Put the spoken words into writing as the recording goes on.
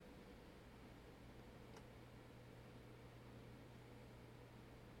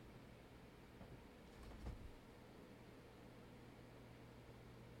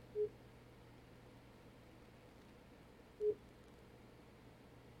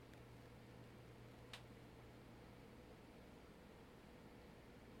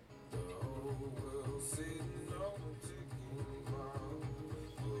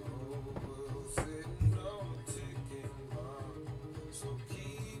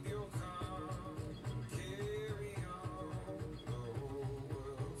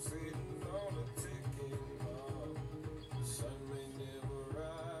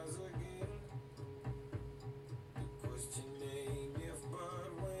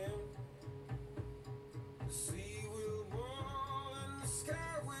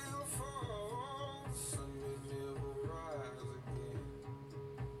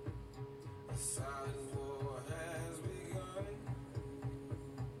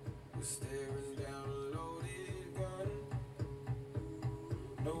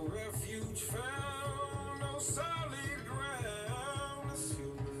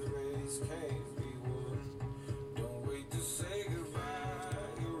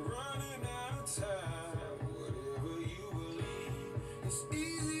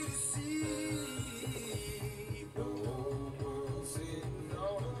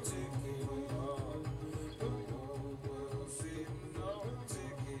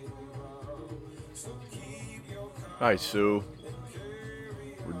Hi, Sue.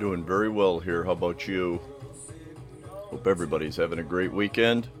 We're doing very well here. How about you? Hope everybody's having a great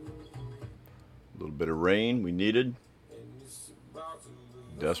weekend. A little bit of rain we needed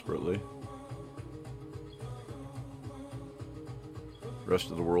desperately. Rest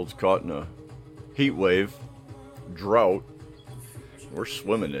of the world's caught in a heat wave, drought. We're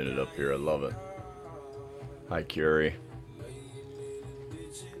swimming in it up here. I love it. Hi, Carrie.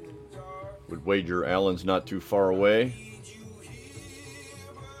 Would wager Alan's not too far away.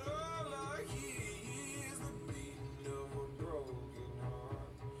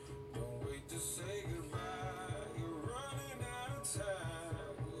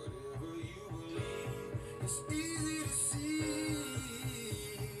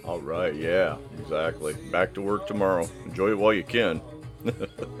 All right, yeah, exactly. Back to work tomorrow. Enjoy it while you can. Probably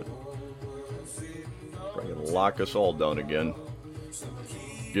gonna lock us all down again.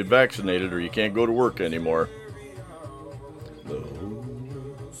 Get vaccinated or you can't go to work anymore.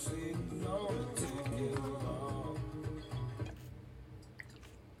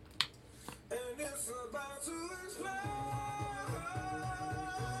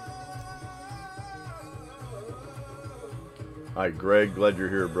 Hi, Greg. Glad you're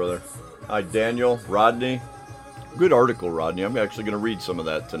here, brother. Hi, Daniel. Rodney. Good article, Rodney. I'm actually going to read some of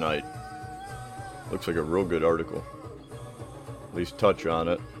that tonight. Looks like a real good article. At least touch on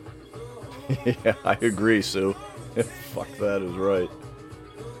it. Yeah, I agree, Sue. Fuck, that is right.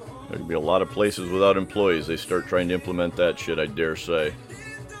 There could be a lot of places without employees. They start trying to implement that shit, I dare say.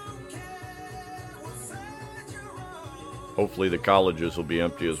 Hopefully the colleges will be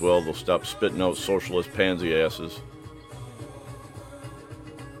empty as well. They'll stop spitting out socialist pansy asses.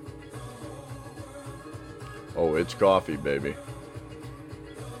 Oh, it's coffee, baby.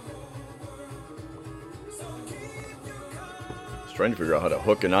 I was trying to figure out how to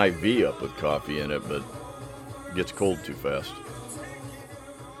hook an IV up with coffee in it, but it gets cold too fast.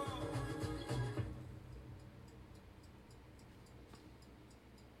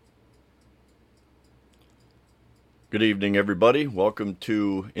 Good evening, everybody. Welcome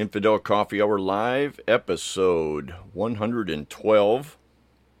to Infidel Coffee Hour Live, episode 112.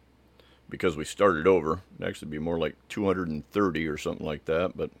 Because we started over. It'd actually be more like 230 or something like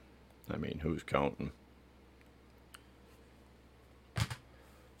that, but I mean, who's counting?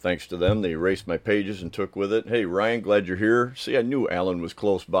 Thanks to them, they erased my pages and took with it. Hey, Ryan, glad you're here. See, I knew Alan was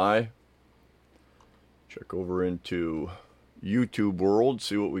close by. Check over into YouTube world,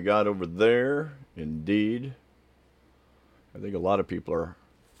 see what we got over there. Indeed. I think a lot of people are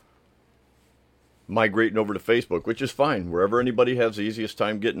migrating over to Facebook, which is fine. Wherever anybody has the easiest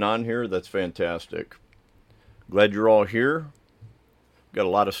time getting on here, that's fantastic. Glad you're all here. Got a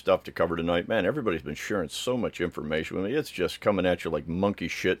lot of stuff to cover tonight. Man, everybody's been sharing so much information with me. It's just coming at you like monkey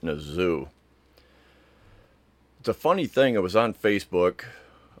shit in a zoo. It's a funny thing. I was on Facebook,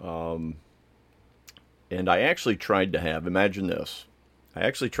 and I actually tried to have, imagine this, I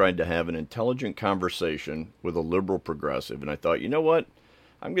actually tried to have an intelligent conversation with a liberal progressive, and I thought, you know what?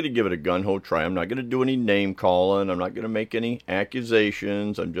 I'm going to give it a gun-ho try. I'm not going to do any name-calling. I'm not going to make any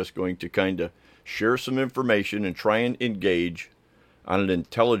accusations. I'm just going to kind of share some information and try and engage on an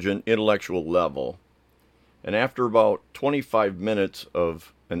intelligent, intellectual level. And after about 25 minutes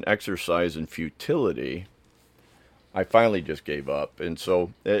of an exercise in futility, I finally just gave up. And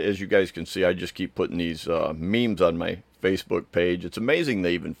so, as you guys can see, I just keep putting these memes on my Facebook page. It's amazing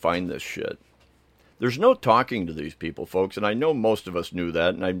they even find this shit. There's no talking to these people, folks, and I know most of us knew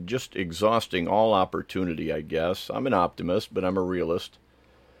that, and I'm just exhausting all opportunity, I guess. I'm an optimist, but I'm a realist.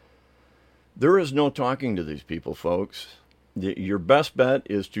 There is no talking to these people, folks. Your best bet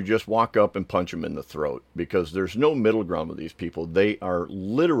is to just walk up and punch them in the throat, because there's no middle ground with these people. They are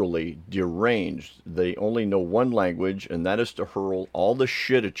literally deranged. They only know one language, and that is to hurl all the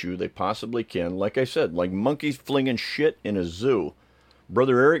shit at you they possibly can. Like I said, like monkeys flinging shit in a zoo.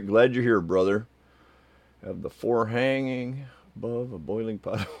 Brother Eric, glad you're here, brother. Have the four hanging above a boiling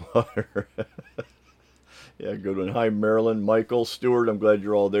pot of water. Yeah, good one. Hi, Marilyn, Michael, Stuart, I'm glad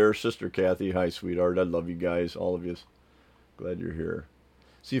you're all there. Sister Kathy, hi, sweetheart. I love you guys, all of you. Glad you're here.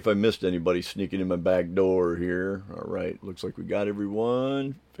 See if I missed anybody sneaking in my back door here. All right, looks like we got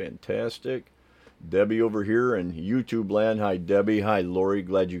everyone. Fantastic. Debbie over here in YouTube land. Hi, Debbie. Hi, Lori.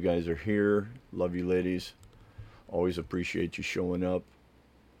 Glad you guys are here. Love you, ladies. Always appreciate you showing up.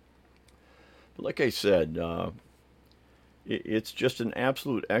 But like I said, it's just an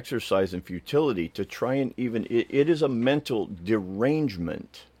absolute exercise in futility to try and even. It is a mental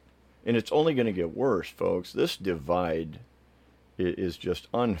derangement. And it's only going to get worse, folks. This divide is just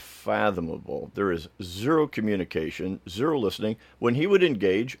unfathomable. There is zero communication, zero listening. When he would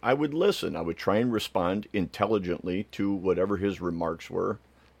engage, I would listen. I would try and respond intelligently to whatever his remarks were.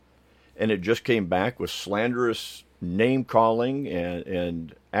 And it just came back with slanderous name calling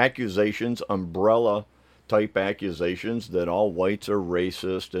and accusations, umbrella type accusations that all whites are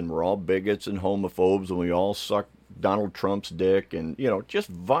racist and we're all bigots and homophobes and we all suck Donald Trump's dick and, just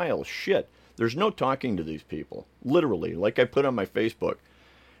vile shit. There's no talking to these people. Literally, like I put on my Facebook,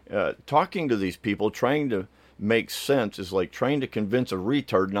 talking to these people, trying to make sense is like trying to convince a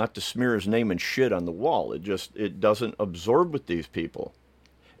retard not to smear his name and shit on the wall. It doesn't absorb with these people.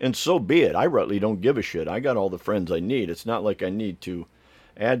 And so be it. I rightly don't give a shit. I got all the friends I need. It's not like I need to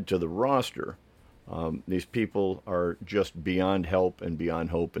add to the roster. These people are just beyond help and beyond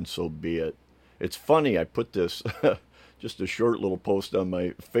hope, and so be it. It's funny, I put this, just a short little post on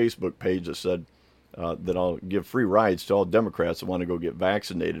my Facebook page that said that I'll give free rides to all Democrats that want to go get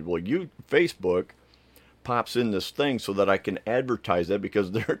vaccinated. Well, Facebook pops in this thing so that I can advertise that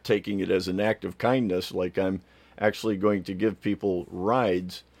because they're taking it as an act of kindness, like I'm actually going to give people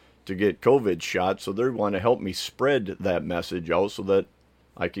rides to get COVID shots. So they want to help me spread that message out so that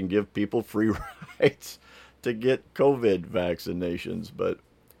I can give people free rides to get COVID vaccinations. But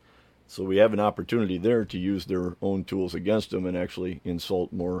so we have an opportunity there to use their own tools against them and actually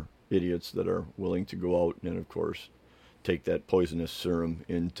insult more idiots that are willing to go out and, of course, take that poisonous serum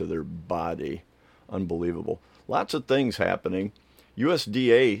into their body. Unbelievable. Lots of things happening.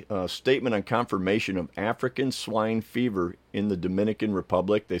 USDA statement on confirmation of African swine fever in the Dominican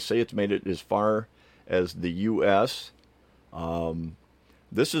Republic. They say it's made it as far as the U.S.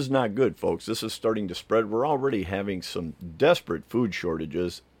 This is not good, folks. This is starting to spread. We're already having some desperate food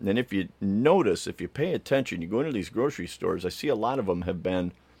shortages. And if you notice, if you pay attention, you go into these grocery stores, I see a lot of them have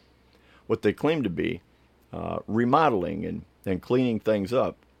been what they claim to be remodeling and cleaning things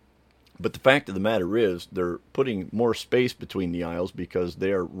up. But the fact of the matter is they're putting more space between the aisles because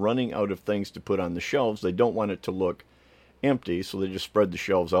they are running out of things to put on the shelves. They don't want it to look empty, so they just spread the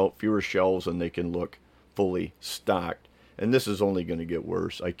shelves out, fewer shelves, and they can look fully stocked. And this is only going to get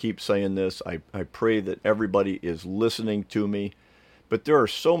worse. I keep saying this. I pray that everybody is listening to me. But there are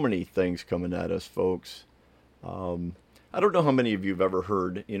so many things coming at us, folks. I don't know how many of you have ever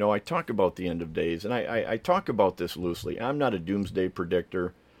heard. I talk about the end of days, and I talk about this loosely. I'm not a doomsday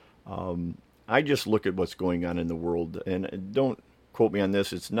predictor. I just look at what's going on in the world. And don't quote me on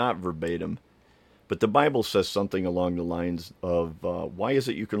this. It's not verbatim. But the Bible says something along the lines of, why is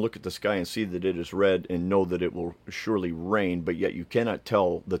it you can look at the sky and see that it is red and know that it will surely rain, but yet you cannot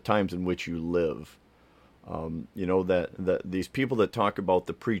tell the times in which you live? That these people that talk about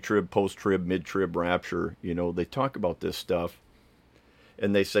the pre-trib, post-trib, mid-trib rapture, they talk about this stuff.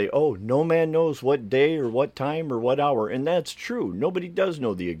 And they say, oh, no man knows what day or what time or what hour. And that's true. Nobody does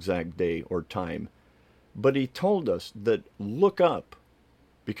know the exact day or time. But he told us that look up.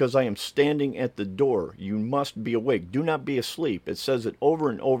 Because I am standing at the door. You must be awake. Do not be asleep. It says it over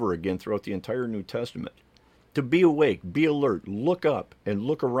and over again throughout the entire New Testament. To be awake, be alert, look up and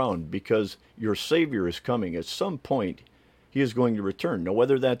look around because your Savior is coming. At some point, he is going to return. Now,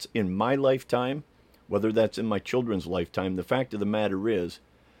 whether that's in my lifetime, whether that's in my children's lifetime, the fact of the matter is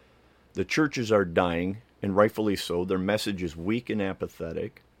the churches are dying, and rightfully so. Their message is weak and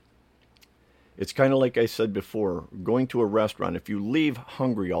apathetic. It's kind of like I said before, going to a restaurant. If you leave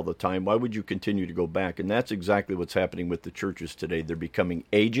hungry all the time, why would you continue to go back? And that's exactly what's happening with the churches today. They're becoming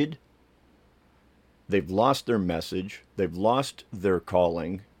aged. They've lost their message. They've lost their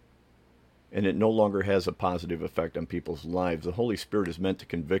calling. And it no longer has a positive effect on people's lives. The Holy Spirit is meant to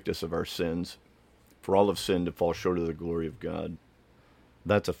convict us of our sins. For all have sinned to fall short of the glory of God.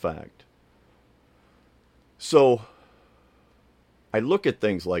 That's a fact. So I look at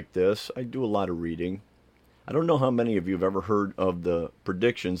things like this. I do a lot of reading. I don't know how many of you have ever heard of the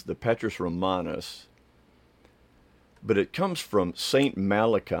predictions, the Petrus Romanus, but it comes from Saint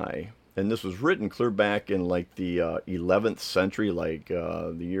Malachi, and this was written clear back in like the 11th century, like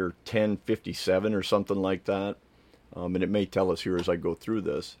the year 1057 or something like that, and it may tell us here as I go through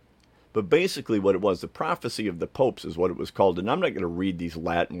this. But basically what it was, the prophecy of the popes is what it was called. And I'm not going to read these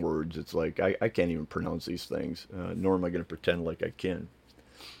Latin words. It's like I can't even pronounce these things, nor am I going to pretend like I can.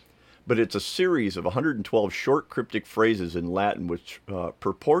 But it's a series of 112 short cryptic phrases in Latin which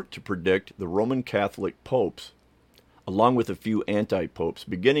purport to predict the Roman Catholic popes, along with a few anti-popes,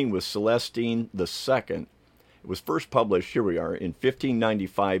 beginning with Celestine II. It was first published, here we are, in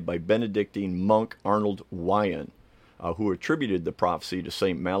 1595 by Benedictine monk Arnold Wyon, who attributed the prophecy to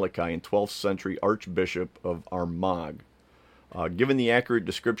St. Malachi and 12th century Archbishop of Armagh. Given the accurate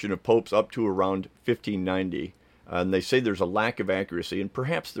description of popes up to around 1590, and they say there's a lack of accuracy, and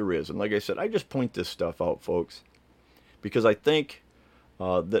perhaps there is. And like I said, I just point this stuff out, folks, because I think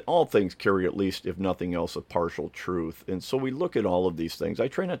that all things carry, at least, if nothing else, a partial truth. And so we look at all of these things. I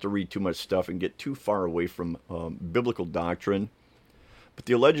try not to read too much stuff and get too far away from biblical doctrine. But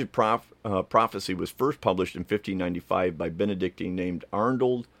the alleged prophecy was first published in 1595 by Benedictine named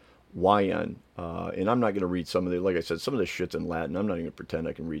Arnold Wyon. And I'm not going to read some of the, like I said, some of this shit's in Latin. I'm not even going to pretend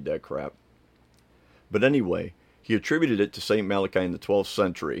I can read that crap. But anyway, he attributed it to St. Malachi in the 12th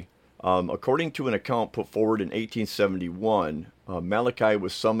century. According to an account put forward in 1871, Malachi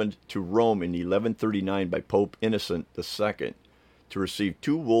was summoned to Rome in 1139 by Pope Innocent II to receive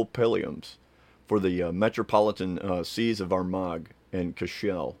 2 wool palliums for the metropolitan sees of Armagh and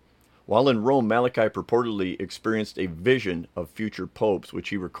Cashel. While in Rome, Malachi purportedly experienced a vision of future popes, which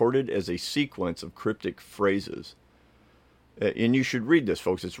he recorded as a sequence of cryptic phrases. And you should read this,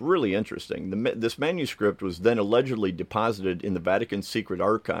 folks. It's really interesting. This manuscript was then allegedly deposited in the Vatican secret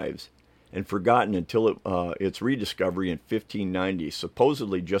archives and forgotten until its rediscovery in 1590,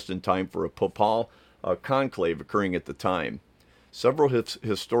 supposedly just in time for a papal conclave occurring at the time. Several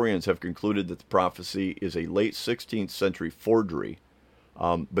historians have concluded that the prophecy is a late 16th century forgery,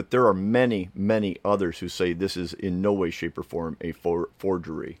 but there are many, many others who say this is in no way, shape, or form a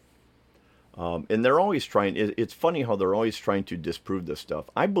forgery. And they're always trying, it's funny how they're always trying to disprove this stuff.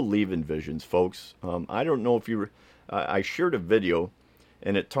 I believe in visions, folks. I don't know if I shared a video,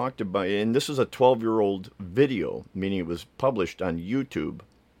 and it talked about, and this is a 12-year-old video, meaning it was published on YouTube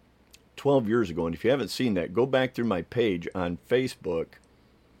 12 years ago. And if you haven't seen that, go back through my page on Facebook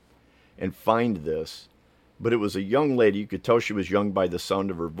and find this. But it was a young lady. You could tell she was young by the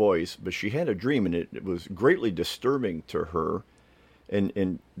sound of her voice, but she had a dream, and it was greatly disturbing to her.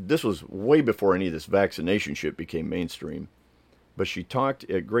 And this was way before any of this vaccination shit became mainstream. But she talked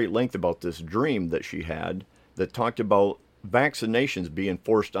at great length about this dream that she had that talked about vaccinations being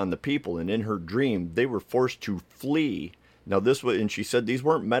forced on the people. And in her dream, they were forced to flee. Now this was, and she said these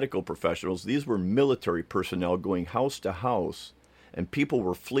weren't medical professionals. These were military personnel going house to house. And people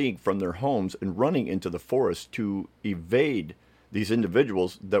were fleeing from their homes and running into the forest to evade these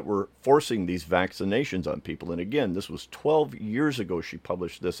individuals that were forcing these vaccinations on people. And again, this was 12 years ago she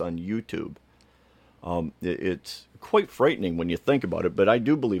published this on YouTube. It's quite frightening when you think about it, but I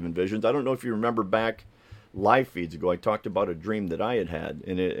do believe in visions. I don't know if you remember back live feeds ago, I talked about a dream that I had.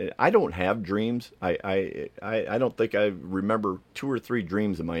 And I don't have dreams. I don't think I remember 2 or 3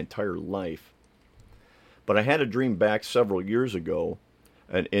 dreams in my entire life. But I had a dream back several years ago,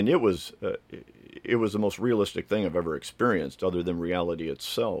 and it was the most realistic thing I've ever experienced, other than reality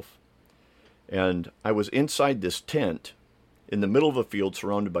itself. And I was inside this tent in the middle of a field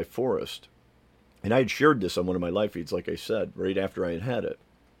surrounded by forest. And I had shared this on one of my live feeds, like I said, right after I had it.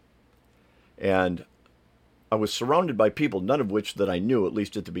 And I was surrounded by people, none of which that I knew, at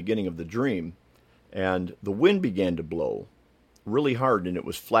least at the beginning of the dream. And the wind began to blow really hard, and it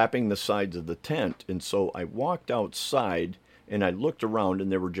was flapping the sides of the tent. And so I walked outside, and I looked around,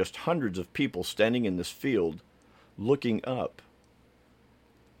 and there were just hundreds of people standing in this field looking up.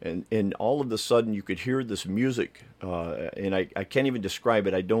 And all of a sudden, you could hear this music, and I can't even describe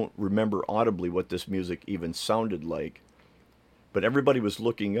it. I don't remember audibly what this music even sounded like. But everybody was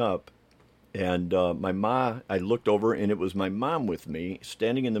looking up, and I looked over, and it was my mom with me,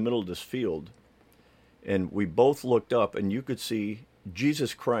 standing in the middle of this field. And we both looked up, and you could see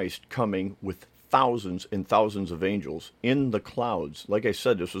Jesus Christ coming with thousands and thousands of angels in the clouds. Like I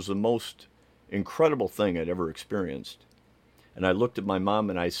said, this was the most incredible thing I'd ever experienced. And I looked at my mom,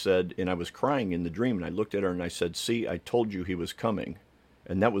 and I said, and I was crying in the dream, and I looked at her and I said, "See, I told you he was coming."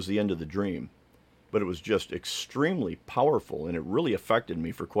 And that was the end of the dream. But it was just extremely powerful, and it really affected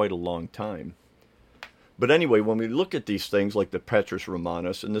me for quite a long time. But anyway, when we look at these things like the Petrus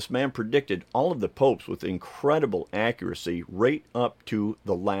Romanus, and this man predicted all of the popes with incredible accuracy right up to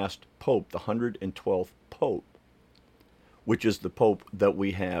the last pope, the 112th pope, which is the pope that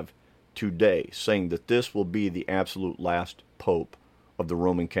we have today, saying that this will be the absolute last pope of the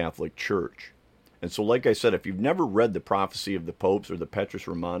Roman Catholic Church. And so, like I said, if you've never read the prophecy of the popes or the Petrus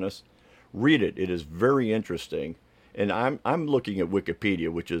Romanus, read it. It is very interesting. And I'm looking at Wikipedia,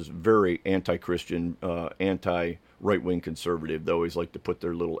 which is very anti-Christian, anti-right-wing conservative. They always like to put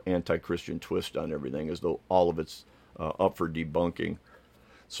their little anti-Christian twist on everything, as though all of it's up for debunking.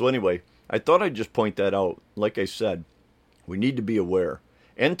 So anyway, I thought I'd just point that out. Like I said, we need to be aware.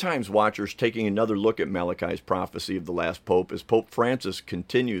 End Times watchers taking another look at Malachi's prophecy of the last pope as Pope Francis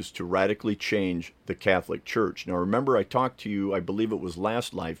continues to radically change the Catholic Church. Now remember, I talked to you, I believe it was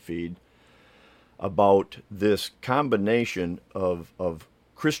last live feed, about this combination of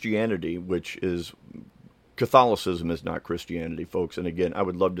Christianity, which is Catholicism is not Christianity, folks. And again, I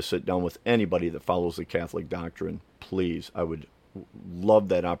would love to sit down with anybody that follows the Catholic doctrine. Please, I would love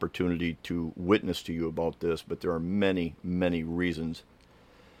that opportunity to witness to you about this, but there are many, many reasons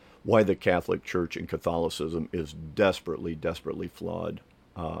why the Catholic Church and Catholicism is desperately, desperately flawed.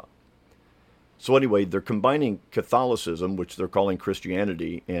 So anyway, they're combining Catholicism, which they're calling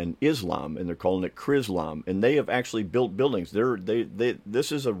Christianity, and Islam, and they're calling it Chrislam, and they have actually built buildings.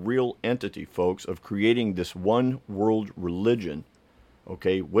 This is a real entity, folks, of creating this one world religion,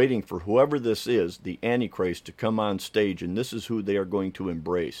 okay, waiting for whoever this is, the Antichrist, to come on stage, and this is who they are going to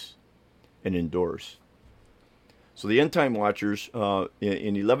embrace and endorse. So the End Time Watchers, in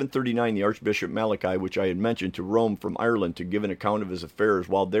 1139, the Archbishop Malachi, which I had mentioned, to Rome from Ireland to give an account of his affairs.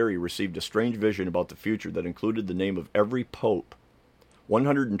 While there, he received a strange vision about the future that included the name of every pope,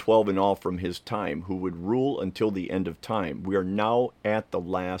 112 in all from his time, who would rule until the end of time. We are now at the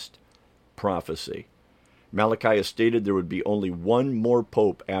last prophecy. Malachi has stated there would be only one more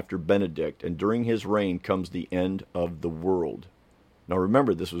pope after Benedict, and during his reign comes the end of the world. Now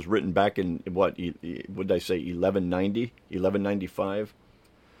remember, this was written back in, what did I say, 1190, 1195?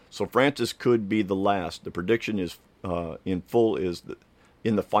 So Francis could be the last. The prediction is, in full, is that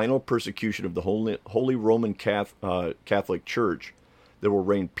in the final persecution of the Holy Roman Catholic Church, there will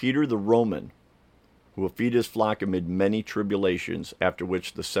reign Peter the Roman, who will feed his flock amid many tribulations, after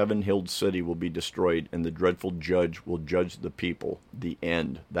which the seven-hilled city will be destroyed, and the dreadful judge will judge the people. The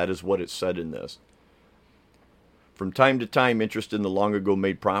end. That is what it said in this. From time to time, interest in the long-ago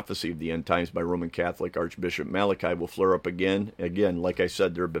made prophecy of the end times by Roman Catholic Archbishop Malachi will flare up again. Again, like I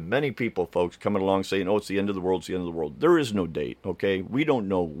said, there have been many people, folks, coming along saying, oh, it's the end of the world, it's the end of the world. There is no date, okay? We don't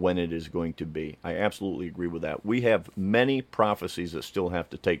know when it is going to be. I absolutely agree with that. We have many prophecies that still have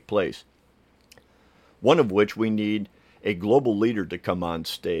to take place. One of which we need a global leader to come on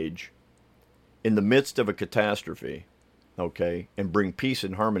stage in the midst of a catastrophe, okay, and bring peace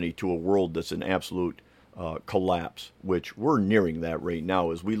and harmony to a world that's in absolute collapse, which we're nearing that right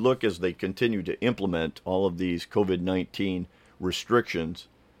now as we look as they continue to implement all of these COVID-19 restrictions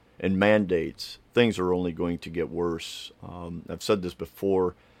and mandates. Things are only going to get worse. I've said this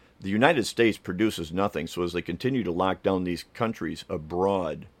before. The United States produces nothing, so as they continue to lock down these countries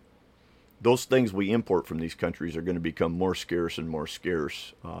abroad, those things we import from these countries are going to become more scarce and more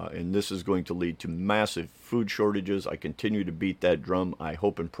scarce. And this is going to lead to massive food shortages. I continue to beat that drum. I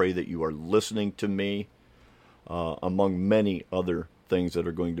hope and pray that you are listening to me, among many other things that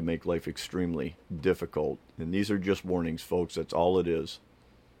are going to make life extremely difficult. And these are just warnings, folks. That's all it is.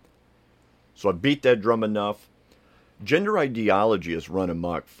 So I beat that drum enough. Gender ideology has run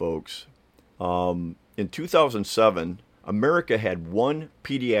amok, folks. In 2007, America had one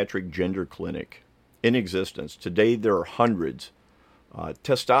pediatric gender clinic in existence. Today, there are hundreds.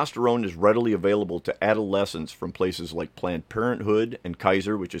 Testosterone is readily available to adolescents from places like Planned Parenthood and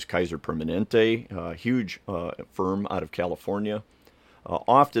Kaiser, which is Kaiser Permanente, a huge firm out of California.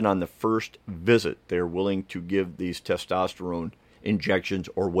 Often on the first visit, they're willing to give these testosterone injections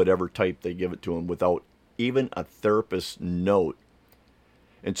or whatever type they give it to them without even a therapist's note.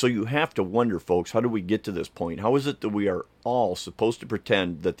 And so you have to wonder, folks, how do we get to this point? How is it that we are all supposed to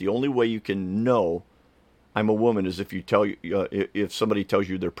pretend that the only way you can know I'm a woman is if you if somebody tells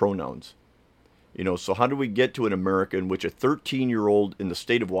you their pronouns? You know, so how do we get to an America in which a 13-year-old in the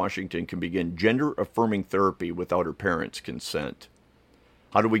state of Washington can begin gender-affirming therapy without her parents' consent?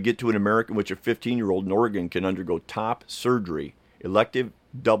 How do we get to an America in which a 15-year-old in Oregon can undergo top surgery, elective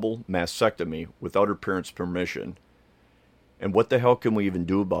double mastectomy, without her parents' permission? And what the hell can we even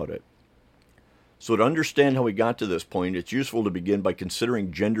do about it? So to understand how we got to this point, it's useful to begin by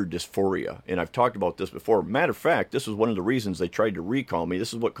considering gender dysphoria. And I've talked about this before. Matter of fact, this is one of the reasons they tried to recall me.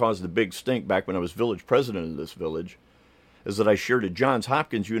 This is what caused the big stink back when I was village president of this village, is that I shared a Johns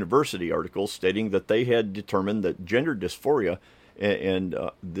Hopkins University article stating that they had determined that gender dysphoria and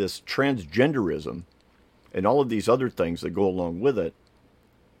this transgenderism and all of these other things that go along with it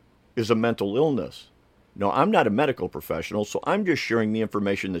is a mental illness. Now, I'm not a medical professional, so I'm just sharing the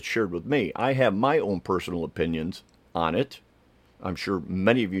information that's shared with me. I have my own personal opinions on it, I'm sure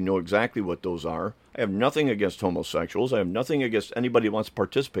many of you know exactly what those are. I have nothing against homosexuals. I have nothing against anybody who wants to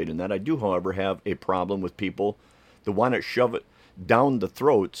participate in that. I do, however, have a problem with people that want to shove it down the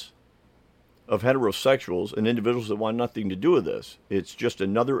throats of heterosexuals and individuals that want nothing to do with this. It's just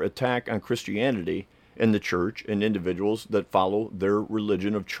another attack on Christianity and the church and individuals that follow their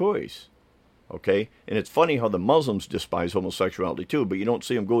religion of choice. Okay? And it's funny how the Muslims despise homosexuality too, but you don't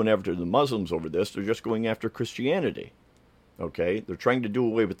see them going after the Muslims over this. They're just going after Christianity. Okay? They're trying to do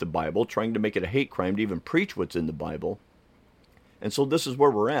away with the Bible, trying to make it a hate crime to even preach what's in the Bible. And so this is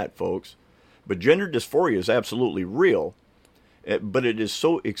where we're at, folks. But gender dysphoria is absolutely real, but it is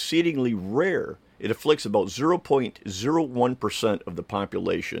so exceedingly rare. It afflicts about 0.01% of the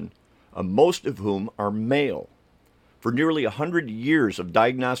population, most of whom are male. For nearly 100 years of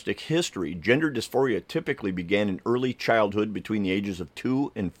diagnostic history, gender dysphoria typically began in early childhood between the ages of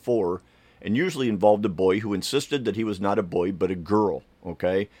 2 and 4, and usually involved a boy who insisted that he was not a boy but a girl.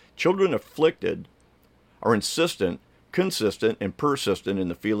 Okay? Children afflicted are consistent, and persistent in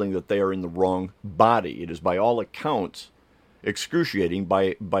the feeling that they are in the wrong body. It is by all accounts excruciating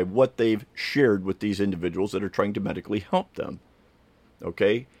by what they've shared with these individuals that are trying to medically help them.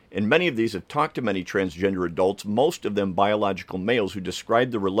 Okay? And many of these have talked to many transgender adults, most of them biological males, who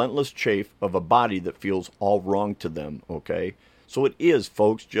describe the relentless chafe of a body that feels all wrong to them. Okay? So it is,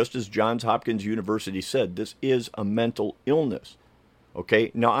 folks, just as Johns Hopkins University said, this is a mental illness. Okay?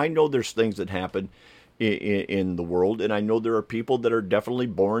 Now, I know there's things that happen in the world, and I know there are people that are definitely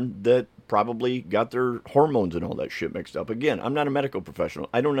born that probably got their hormones and all that shit mixed up. Again, I'm not a medical professional.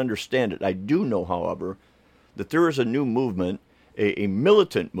 I don't understand it. I do know, however, that there is a new movement, a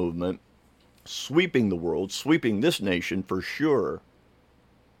militant movement, sweeping the world, sweeping this nation for sure,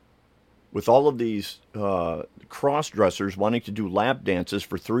 with all of these cross-dressers wanting to do lap dances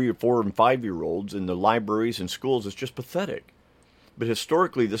for 3 or 4 and 5-year-olds in the libraries and schools. It's just pathetic. But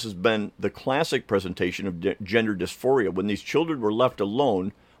historically, this has been the classic presentation of gender dysphoria, when these children were left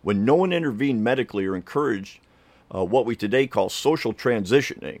alone, when no one intervened medically or encouraged what we today call social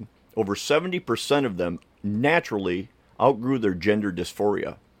transitioning. Over 70% of them naturally outgrew their gender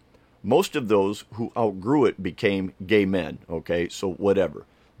dysphoria. Most of those who outgrew it became gay men, okay, so whatever.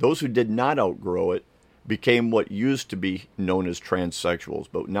 Those who did not outgrow it became what used to be known as transsexuals.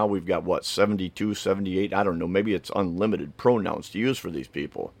 But now we've got, 72, 78, I don't know, maybe it's unlimited pronouns to use for these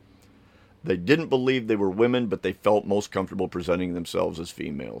people. They didn't believe they were women, but they felt most comfortable presenting themselves as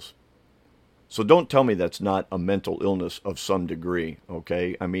females. So don't tell me that's not a mental illness of some degree,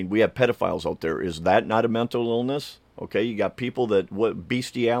 okay? I mean, we have pedophiles out there. Is that not a mental illness? Okay, you got people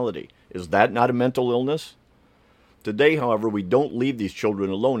bestiality. Is that not a mental illness? Today, however, we don't leave these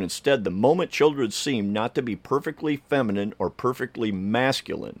children alone. Instead, the moment children seem not to be perfectly feminine or perfectly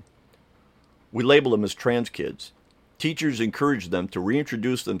masculine, we label them as trans kids. Teachers encourage them to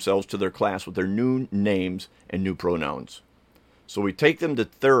reintroduce themselves to their class with their new names and new pronouns. So we take them to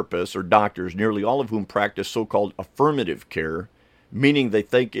therapists or doctors, nearly all of whom practice so-called affirmative care, meaning they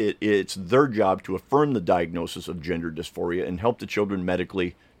think it's their job to affirm the diagnosis of gender dysphoria and help the children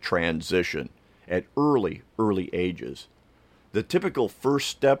medically transition at early ages. The typical first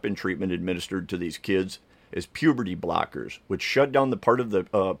step in treatment administered to these kids is puberty blockers, which shut down the part of the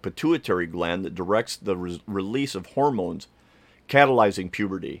pituitary gland that directs the release of hormones catalyzing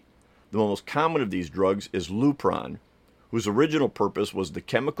puberty. The most common of these drugs is Lupron, whose original purpose was the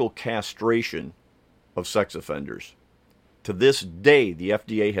chemical castration of sex offenders. To this day, the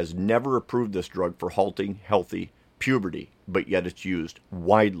FDA has never approved this drug for halting healthy puberty, but yet it's used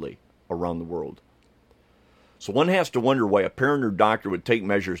widely around the world. So one has to wonder why a parent or doctor would take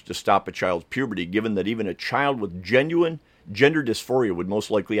measures to stop a child's puberty, given that even a child with genuine gender dysphoria would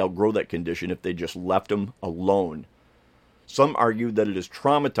most likely outgrow that condition if they just left them alone. Some argue that it is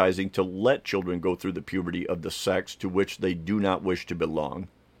traumatizing to let children go through the puberty of the sex to which they do not wish to belong.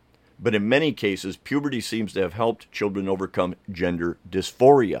 But in many cases, puberty seems to have helped children overcome gender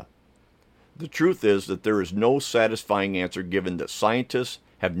dysphoria. The truth is that there is no satisfying answer, given that scientists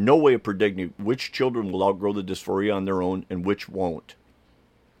have no way of predicting which children will outgrow the dysphoria on their own and which won't.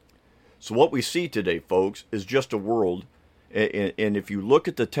 So what we see today, folks, is just a world, and if you look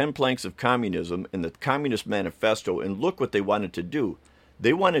at the 10 planks of communism and the Communist Manifesto and look what they wanted to do,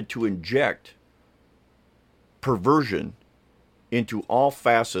 they wanted to inject perversion into all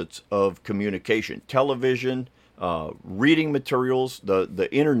facets of communication. Television, reading materials, the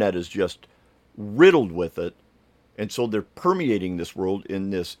internet is just riddled with it. And so they're permeating this world in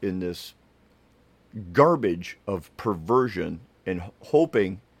this garbage of perversion and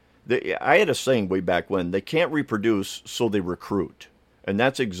hoping that, I had a saying way back when, they can't reproduce, so they recruit. And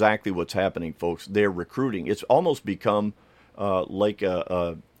that's exactly what's happening, folks. They're recruiting. It's almost become like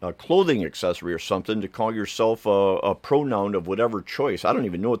a clothing accessory or something to call yourself a pronoun of whatever choice. I don't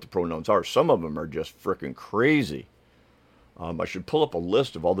even know what the pronouns are. Some of them are just frickin' crazy. I should pull up a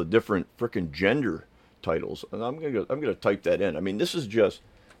list of all the different frickin' gender titles, and I'm gonna type that in. I mean, this is just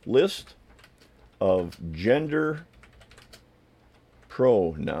list of gender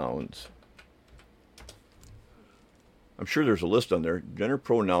pronouns. I'm sure there's a list on there. Gender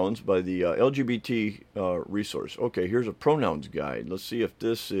pronouns by the LGBT resource. Okay, here's a pronouns guide. Let's see if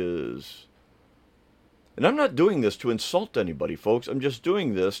this is... And I'm not doing this to insult anybody, folks. I'm just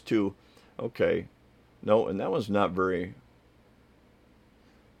doing this to... Okay. No, and that one's not very...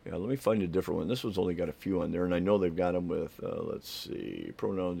 Yeah, let me find a different one. This one's only got a few on there, and I know they've got them with, let's see,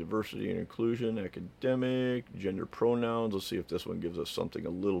 pronoun diversity and inclusion, academic, gender pronouns. Let's see if this one gives us something a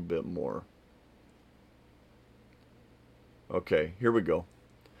little bit more. Okay, here we go.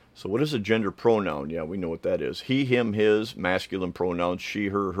 So what is a gender pronoun? Yeah, we know what that is. He, him, his, masculine pronouns, she,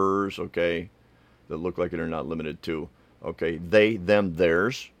 her, hers, okay, that look like it are not limited to. Okay, they, them,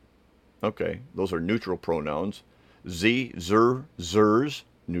 theirs. Okay, those are neutral pronouns. Z, zer, zers,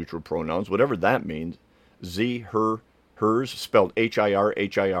 neutral pronouns, whatever that means. Z, her, hers, spelled H-I-R,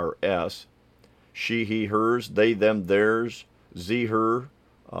 H-I-R-S. She, he, hers, they, them, theirs. Z, her,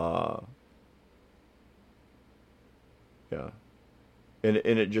 yeah. And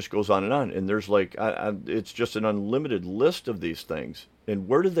it just goes on. And there's like, it's just an unlimited list of these things. And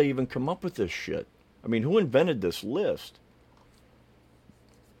where did they even come up with this shit? I mean, who invented this list?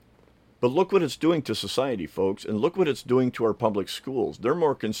 But look what it's doing to society, folks. And look what it's doing to our public schools. They're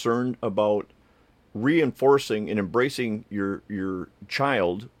more concerned about reinforcing and embracing your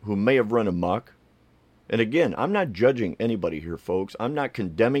child who may have run amok. And again, I'm not judging anybody here, folks. I'm not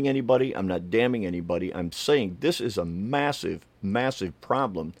condemning anybody. I'm not damning anybody. I'm saying this is a massive, massive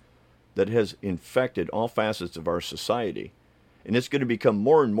problem that has infected all facets of our society. And it's going to become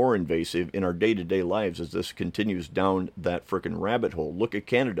more and more invasive in our day-to-day lives as this continues down that frickin' rabbit hole. Look at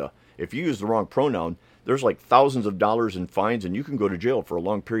Canada. If you use the wrong pronoun, there's like thousands of dollars in fines, and you can go to jail for a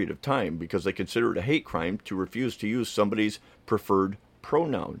long period of time because they consider it a hate crime to refuse to use somebody's preferred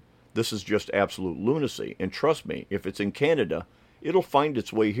pronoun. This is just absolute lunacy. And trust me, if it's in Canada, it'll find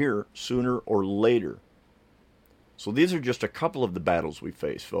its way here sooner or later. So these are just a couple of the battles we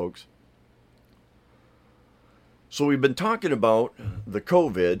face, folks. So we've been talking about the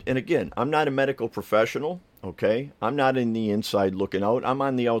COVID, and again, I'm not a medical professional, okay? I'm not in the inside looking out. I'm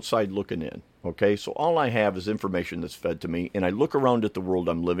on the outside looking in, okay? So all I have is information that's fed to me, and I look around at the world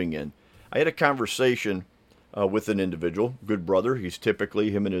I'm living in. I had a conversation with an individual, good brother. He's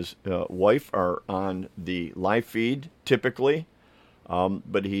typically, him and his wife are on the live feed, typically.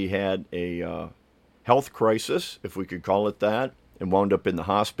 But he had a health crisis, if we could call it that, and wound up in the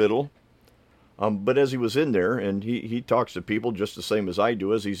hospital. But as he was in there, and he talks to people just the same as I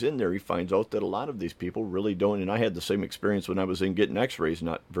do, as he's in there, he finds out that a lot of these people really don't. And I had the same experience when I was in getting x-rays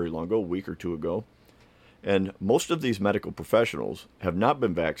not very long ago, a week or two ago. And most of these medical professionals have not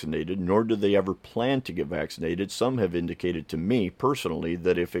been vaccinated, nor do they ever plan to get vaccinated. Some have indicated to me personally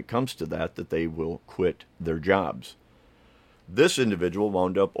that if it comes to that they will quit their jobs. This individual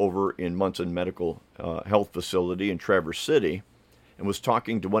wound up over in Munson Medical Health Facility in Traverse City and was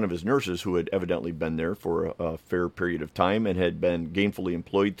talking to one of his nurses who had evidently been there for a fair period of time and had been gainfully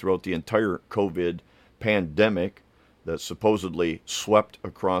employed throughout the entire COVID pandemic that supposedly swept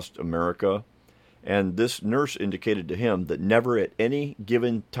across America. And this nurse indicated to him that never at any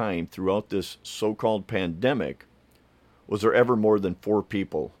given time throughout this so-called pandemic was there ever more than 4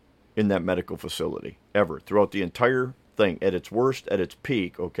 people in that medical facility, ever, throughout the entire thing, at its worst, at its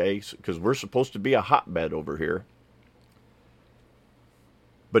peak, okay, because we're supposed to be a hotbed over here.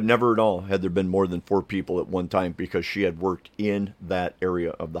 But never at all had there been more than 4 people at one time because she had worked in that area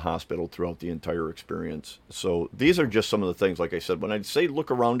of the hospital throughout the entire experience. So these are just some of the things, like I said, when I say look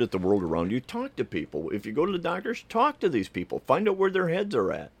around at the world around you, talk to people. If you go to the doctors, talk to these people. Find out where their heads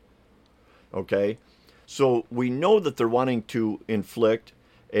are at. Okay? So we know that they're wanting to inflict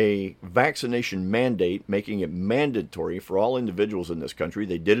a vaccination mandate, making it mandatory for all individuals in this country.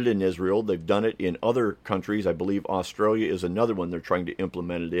 They did it in Israel. They've done it in other countries. I believe Australia is another one they're trying to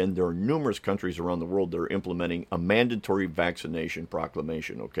implement it in. There are numerous countries around the world that are implementing a mandatory vaccination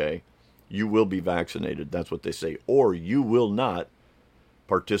proclamation, okay? You will be vaccinated. That's what they say. Or you will not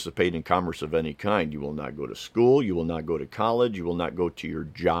participate in commerce of any kind. You will not go to school. You will not go to college. You will not go to your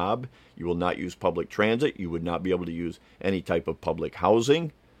job. You will not use public transit. You would not be able to use any type of public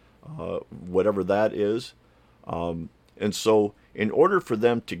housing. Whatever that is. And so in order for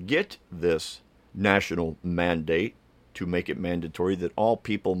them to get this national mandate to make it mandatory that all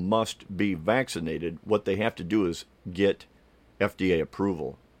people must be vaccinated, what they have to do is get FDA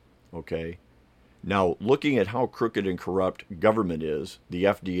approval. Okay? Now, looking at how crooked and corrupt government is, the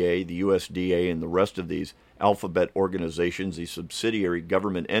FDA, the USDA, and the rest of these alphabet organizations, these subsidiary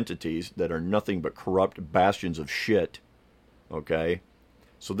government entities that are nothing but corrupt bastions of shit, okay?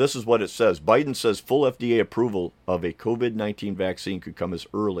 So this is what it says. Biden says full FDA approval of a COVID-19 vaccine could come as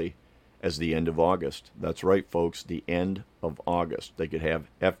early as the end of August. That's right, folks, the end of August. They could have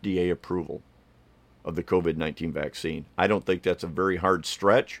FDA approval of the COVID-19 vaccine. I don't think that's a very hard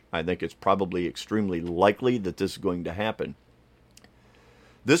stretch. I think it's probably extremely likely that this is going to happen.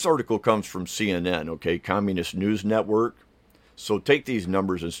 This article comes from CNN, okay, Communist News Network. So take these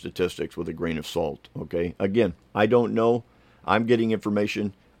numbers and statistics with a grain of salt, okay? Again, I don't know. I'm getting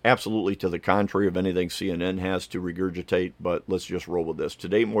information absolutely to the contrary of anything CNN has to regurgitate, but let's just roll with this. To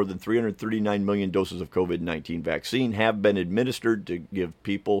date, more than 339 million doses of COVID-19 vaccine have been administered to give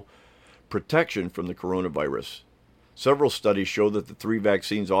people protection from the coronavirus. Several studies show that the 3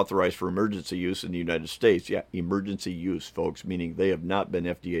 vaccines authorized for emergency use in the United States, emergency use, folks, meaning they have not been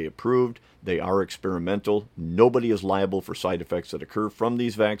FDA approved, they are experimental, nobody is liable for side effects that occur from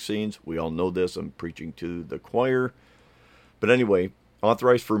these vaccines. We all know this, I'm preaching to the choir. But anyway,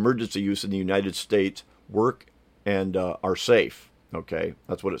 authorized for emergency use in the United States, work and are safe, okay?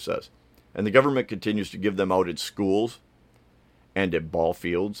 That's what it says. And the government continues to give them out in schools and at ball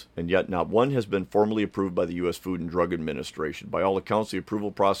fields, and yet not one has been formally approved by the U.S. Food and Drug Administration. By all accounts, the approval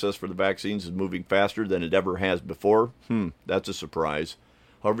process for the vaccines is moving faster than it ever has before. That's a surprise.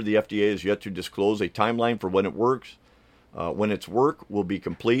 However, the FDA has yet to disclose a timeline for when it works, when its work will be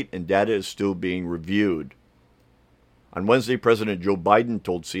complete, and data is still being reviewed. On Wednesday, President Joe Biden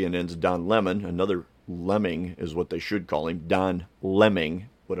told CNN's Don Lemon, another lemming is what they should call him, Don Lemming,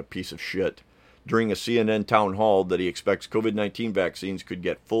 what a piece of shit, during a CNN town hall that he expects COVID-19 vaccines could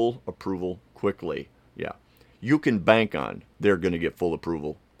get full approval quickly. Yeah, you can bank on they're going to get full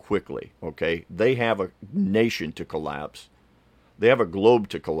approval quickly, okay? They have a nation to collapse. They have a globe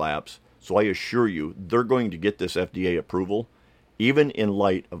to collapse. So I assure you, they're going to get this FDA approval, even in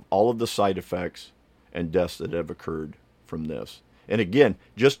light of all of the side effects and deaths that have occurred from this. And again,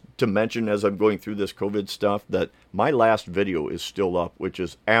 just to mention as I'm going through this COVID stuff, that my last video is still up, which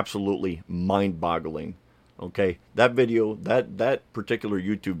is absolutely mind-boggling. Okay, that video, that particular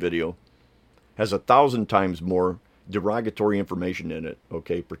YouTube video has 1,000 times more derogatory information in it,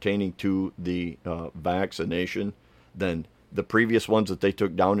 okay, pertaining to the vaccination than the previous ones that they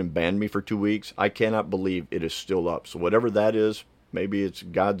took down and banned me for 2 weeks. I cannot believe it is still up. So whatever that is, maybe it's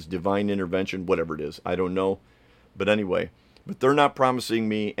God's divine intervention, whatever it is, I don't know. But anyway, but they're not promising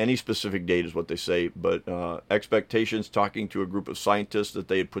me any specific date is what they say, but expectations, talking to a group of scientists that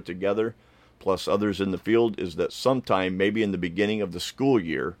they had put together, plus others in the field, is that sometime, maybe in the beginning of the school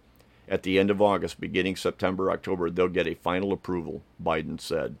year, at the end of August, beginning September, October, they'll get a final approval, Biden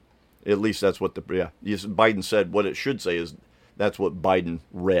said. At least that's what Biden said. What it should say is that's what Biden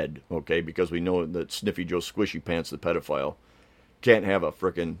read, okay, because we know that Sniffy Joe Squishy Pants, the pedophile, can't have a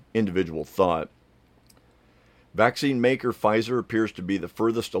frickin' individual thought. Vaccine maker Pfizer appears to be the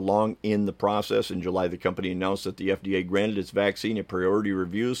furthest along in the process. In July, the company announced that the FDA granted its vaccine a priority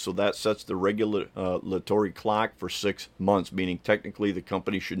review, so that sets the regulatory clock for 6 months, meaning technically the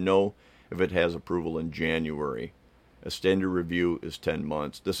company should know if it has approval in January. A standard review is 10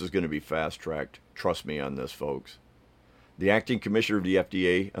 months. This is going to be fast-tracked. Trust me on this, folks. The acting commissioner of the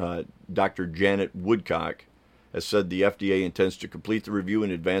FDA, Dr. Janet Woodcock, has said the FDA intends to complete the review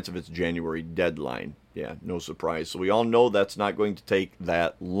in advance of its January deadline. Yeah, no surprise. So we all know that's not going to take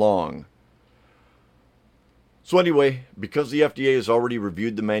that long. So anyway, because the FDA has already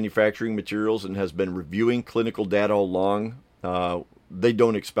reviewed the manufacturing materials and has been reviewing clinical data all along, they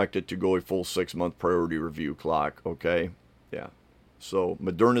don't expect it to go a full 6-month priority review clock, okay? Yeah. So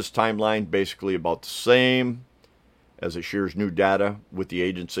Moderna's timeline basically about the same as it shares new data with the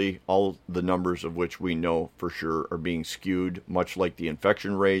agency, all the numbers of which we know for sure are being skewed, much like the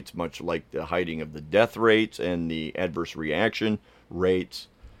infection rates, much like the hiding of the death rates and the adverse reaction rates.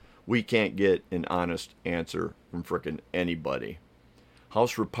 We can't get an honest answer from frickin' anybody.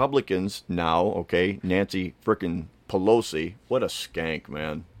 House Republicans now, okay, Nancy frickin' Pelosi, what a skank,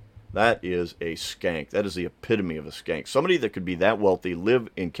 man. That is a skank. That is the epitome of a skank. Somebody that could be that wealthy, live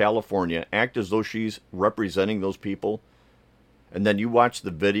in California, act as though she's representing those people, and then you watch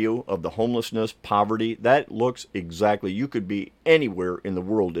the video of the homelessness, poverty, that looks exactly, you could be anywhere in the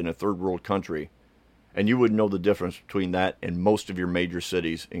world in a third world country, and you wouldn't know the difference between that and most of your major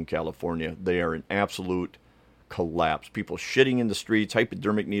cities in California. They are in absolute collapse. People shitting in the streets,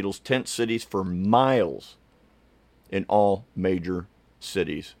 hypodermic needles, tent cities for miles in all major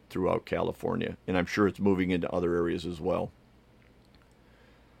cities throughout California, and I'm sure it's moving into other areas as well.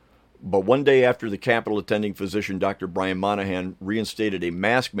 But one day after the Capitol attending physician Dr. Brian Monahan reinstated a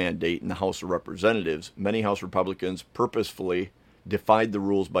mask mandate in the House of Representatives, many House Republicans purposefully defied the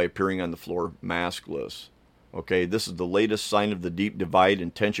rules by appearing on the floor maskless. Okay, this is the latest sign of the deep divide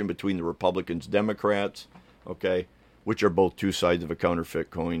and tension between the Republicans and Democrats, okay, which are both two sides of a counterfeit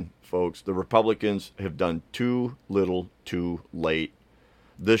coin, folks. The Republicans have done too little too late.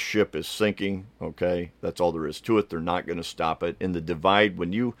 This ship is sinking, okay? That's all there is to it. They're not going to stop it. And the divide,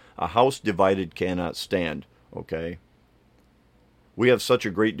 a house divided cannot stand, okay? We have such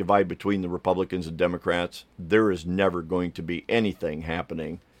a great divide between the Republicans and Democrats. There is never going to be anything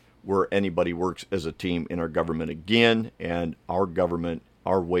happening where anybody works as a team in our government again. And our government,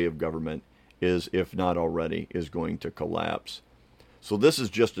 our way of government, is, if not already, is going to collapse. So this is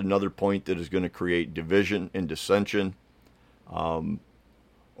just another point that is going to create division and dissension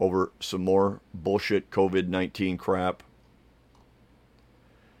over some more bullshit COVID-19 crap.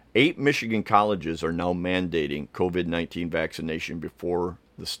 8 Michigan colleges are now mandating COVID-19 vaccination before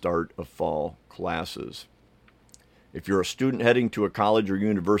the start of fall classes. If you're a student heading to a college or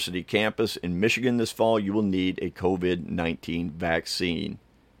university campus in Michigan this fall, you will need a COVID-19 vaccine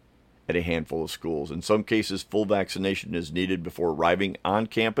at a handful of schools. In some cases, full vaccination is needed before arriving on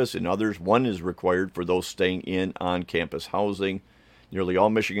campus. In others, one is required for those staying in on-campus housing. Nearly all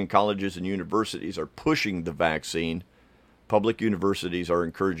Michigan colleges and universities are pushing the vaccine. Public universities are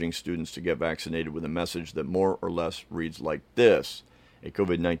encouraging students to get vaccinated with a message that more or less reads like this. A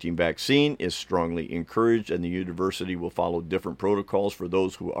COVID-19 vaccine is strongly encouraged, and the university will follow different protocols for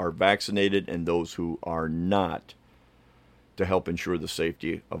those who are vaccinated and those who are not, to help ensure the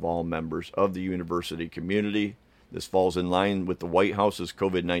safety of all members of the university community. This falls in line with the White House's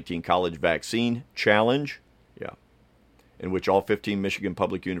COVID-19 College Vaccine Challenge, in which all 15 Michigan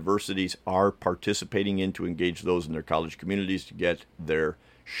public universities are participating in to engage those in their college communities to get their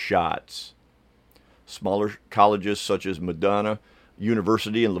shots. Smaller colleges such as Madonna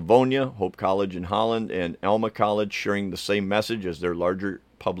University in Livonia, Hope College in Holland, and Alma College sharing the same message as their larger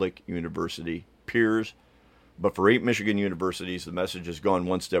public university peers. But for 8 Michigan universities, the message has gone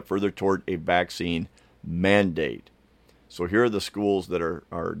one step further toward a vaccine mandate. So here are the schools that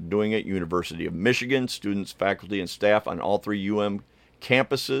are doing it. University of Michigan, students, faculty, and staff on all 3 UM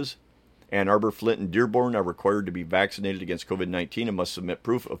campuses, Ann Arbor, Flint, and Dearborn, are required to be vaccinated against COVID-19 and must submit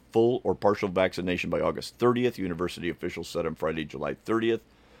proof of full or partial vaccination by August 30th, university officials said on Friday, July 30th.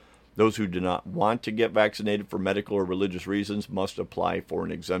 Those who do not want to get vaccinated for medical or religious reasons must apply for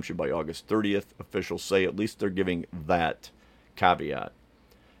an exemption by August 30th, officials say. At least they're giving that caveat,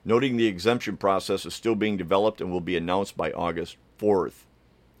 noting the exemption process is still being developed and will be announced by August 4th.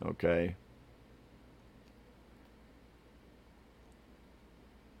 Okay.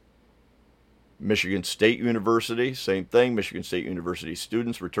 Michigan State University, same thing. Michigan State University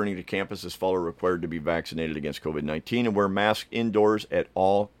students returning to campus this fall are required to be vaccinated against COVID-19 and wear masks indoors at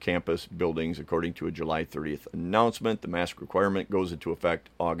all campus buildings, according to a July 30th announcement. The mask requirement goes into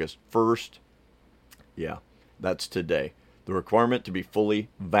effect August 1st. Yeah, that's today. The requirement to be fully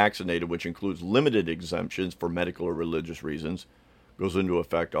vaccinated, which includes limited exemptions for medical or religious reasons, goes into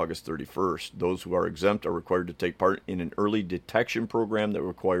effect August 31st. Those who are exempt are required to take part in an early detection program that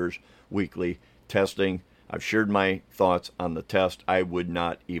requires weekly testing. I've shared my thoughts on the test. I would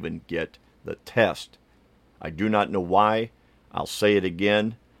not even get the test. I do not know why. I'll say it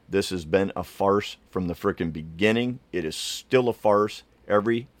again. This has been a farce from the frickin' beginning. It is still a farce.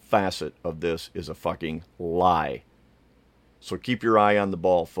 Every facet of this is a fucking lie. So keep your eye on the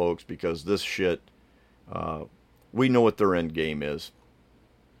ball, folks, because this shit, we know what their end game is.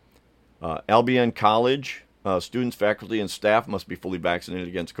 Albion College, students, faculty, and staff must be fully vaccinated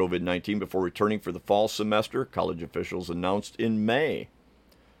against COVID-19 before returning for the fall semester, college officials announced in May.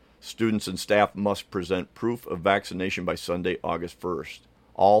 Students and staff must present proof of vaccination by Sunday, August 1st.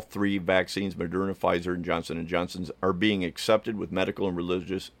 All 3 vaccines, Moderna, Pfizer, and Johnson & Johnson, are being accepted with medical and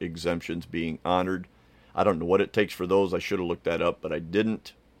religious exemptions being honored. I don't know what it takes for those. I should have looked that up, but I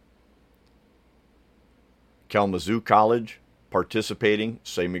didn't. Kalamazoo College participating,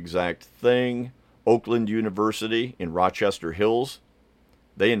 same exact thing. Oakland University in Rochester Hills,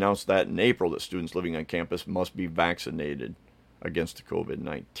 they announced that in April that students living on campus must be vaccinated against the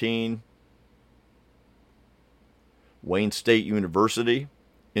COVID-19. Wayne State University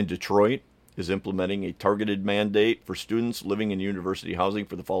in Detroit is implementing a targeted mandate for students living in university housing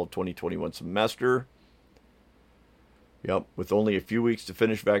for the fall of 2021 semester. Yep, with only a few weeks to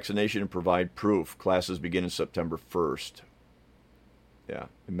finish vaccination and provide proof. Classes begin in September 1st. Yeah,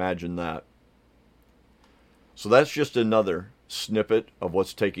 imagine that. So that's just another snippet of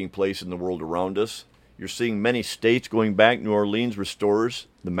what's taking place in the world around us. You're seeing many states going back. New Orleans restores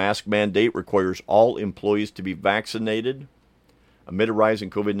the mask mandate, requires all employees to be vaccinated. Amid a rise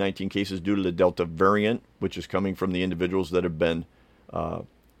in COVID-19 cases due to the Delta variant, which is coming from the individuals that have been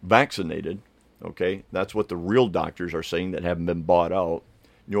vaccinated. Okay, that's what the real doctors are saying that haven't been bought out.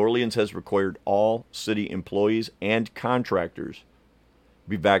 New Orleans has required all city employees and contractors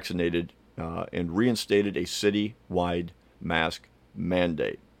be vaccinated and reinstated a city-wide mask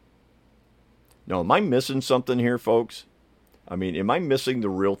mandate. Now, am I missing something here, folks? I mean, am I missing the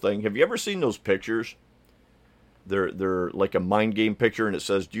real thing? Have you ever seen those pictures? They're like a mind game picture, and it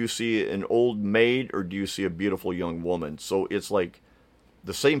says, do you see an old maid or do you see a beautiful young woman? So it's like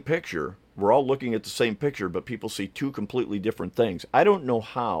the same picture. We're all looking at the same picture, but people see two completely different things. I don't know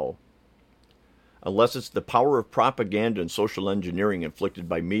how, unless it's the power of propaganda and social engineering inflicted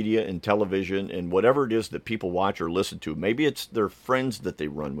by media and television and whatever it is that people watch or listen to. Maybe it's their friends that they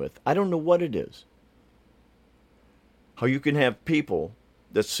run with. I don't know what it is. How you can have people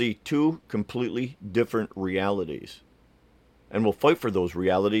that see two completely different realities and will fight for those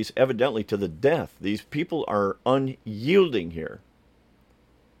realities evidently to the death. These people are unyielding here.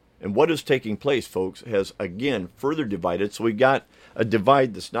 And what is taking place, folks, has again further divided. So we got a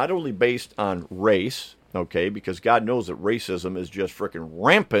divide that's not only based on race, okay, because God knows that racism is just freaking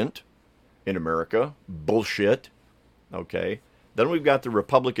rampant in America. Bullshit, okay. Then we've got the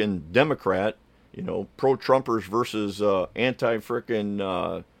Republican Democrat, you know, pro-Trumpers versus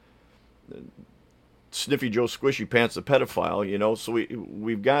anti-frickin' Sniffy Joe Squishy Pants the pedophile, you know. So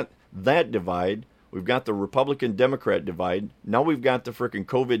we've got that divide. We've got the Republican-Democrat divide. Now we've got the frickin'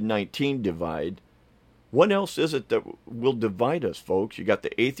 COVID-19 divide. What else is it that will divide us, folks? You got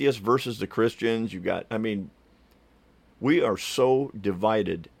the atheists versus the Christians. You got, I mean, we are so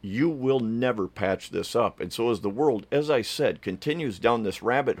divided. You will never patch this up. And so as the world, as I said, continues down this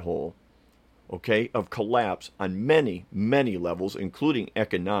rabbit hole, okay, of collapse on many, many levels, including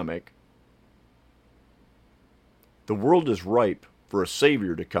economic, the world is ripe for a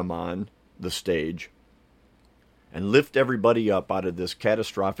savior to come on the stage and lift everybody up out of this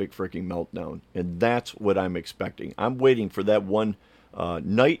catastrophic freaking meltdown. And that's what I'm expecting. I'm waiting for that one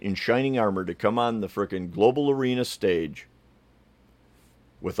knight in shining armor to come on the freaking global arena stage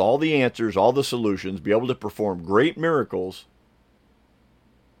with all the answers, all the solutions, be able to perform great miracles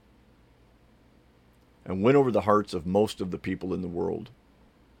and win over the hearts of most of the people in the world.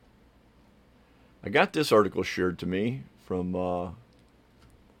 I got this article shared to me from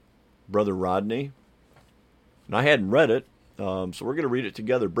Brother Rodney, and I hadn't read it, so we're going to read it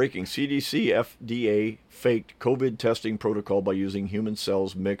together. Breaking: CDC FDA faked COVID testing protocol by using human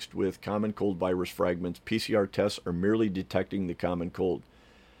cells mixed with common cold virus fragments. PCR tests are merely detecting the common cold.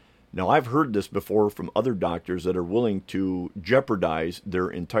 Now, I've heard this before from other doctors that are willing to jeopardize their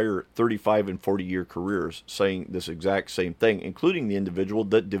entire 35 and 40-year careers saying this exact same thing, including the individual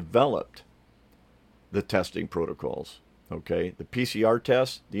that developed the testing protocols. Okay, the PCR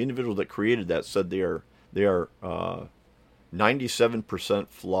test, the individual that created that said they are 97%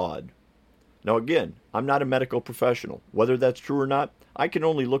 flawed. Now again, I'm not a medical professional. Whether that's true or not, I can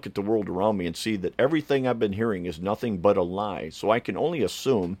only look at the world around me and see that everything I've been hearing is nothing but a lie. So I can only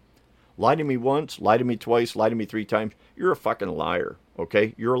assume, lie to me once, lie to me twice, lie to me 3 times, you're a fucking liar,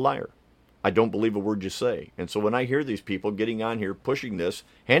 okay? You're a liar. I don't believe a word you say. And so when I hear these people getting on here, pushing this,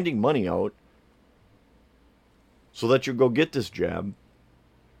 handing money out, so that you go get this jab.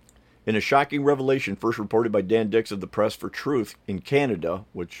 In a shocking revelation first reported by Dan Dix of the Press for Truth in Canada,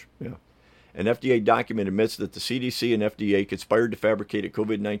 which, yeah, an FDA document admits that the CDC and FDA conspired to fabricate a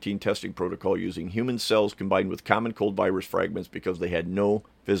COVID-19 testing protocol using human cells combined with common cold virus fragments because they had no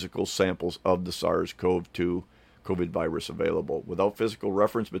physical samples of the SARS-CoV-2 COVID virus available. Without physical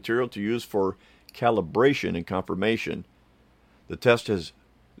reference material to use for calibration and confirmation, the test has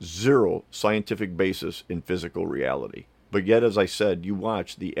zero scientific basis in physical reality. But yet, as I said, you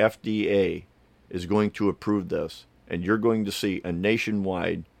watch, the FDA is going to approve this, and you're going to see a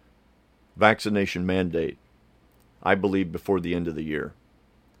nationwide vaccination mandate, I believe, before the end of the year.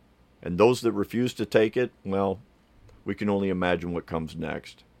 And those that refuse to take it, well, we can only imagine what comes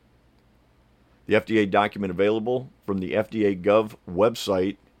next. The FDA document available from the FDA Gov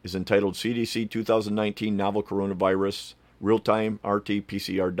website is entitled CDC 2019 Novel Coronavirus Real-Time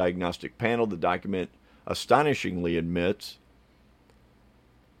RT-PCR Diagnostic Panel. The document astonishingly admits,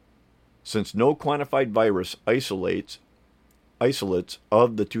 since no quantified virus isolates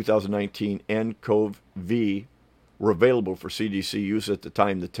of the 2019 nCoV were available for CDC use at the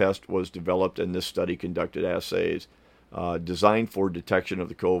time the test was developed, and this study conducted assays designed for detection of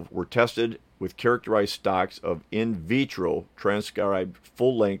the CoV were tested with characterized stocks of in vitro transcribed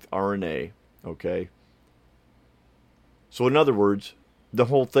full-length RNA, okay, So in other words, the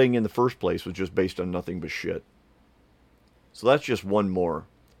whole thing in the first place was just based on nothing but shit. So that's just one more.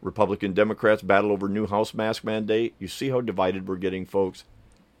 Republican Democrats battle over new House mask mandate. You see how divided we're getting, folks?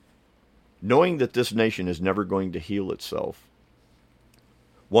 Knowing that this nation is never going to heal itself,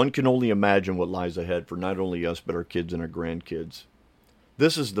 one can only imagine what lies ahead for not only us, but our kids and our grandkids.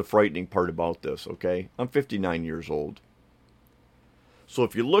 This is the frightening part about this, okay? I'm 59 years old. So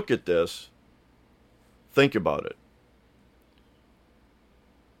if you look at this, think about it.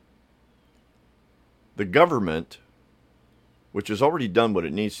 The government, which has already done what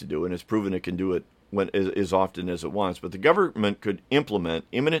it needs to do and has proven it can do it as often as it wants, but the government could implement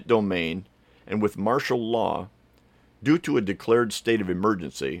eminent domain and with martial law due to a declared state of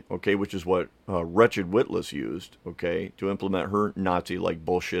emergency, okay, which is what wretched Witless used, okay, to implement her Nazi-like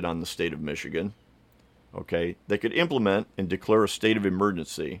bullshit on the state of Michigan, okay. They could implement and declare a state of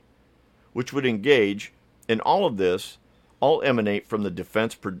emergency, which would engage, and all of this all emanate from the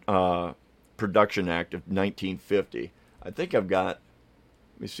Defense Production Act of 1950. I think I've got,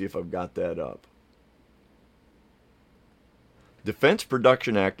 let me see if I've got that up. Defense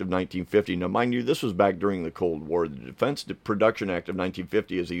Production Act of 1950. Now, mind you, this was back during the Cold War. The Defense Production Act of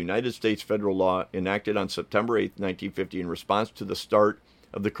 1950 is a United States federal law enacted on September 8, 1950 in response to the start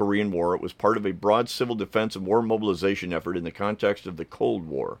of the Korean War. It was part of a broad civil defense and war mobilization effort in the context of the Cold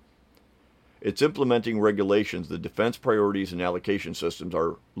War. Its implementing regulations, the defense priorities and allocation systems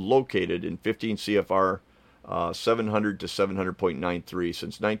are located in 15 CFR 700 to 700.93.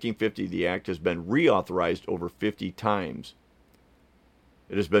 Since 1950, the Act has been reauthorized over 50 times.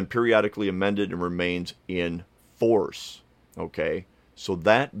 It has been periodically amended and remains in force. Okay? So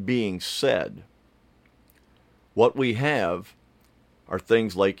that being said, what we have are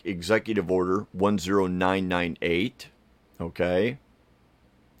things like Executive Order 10998. Okay?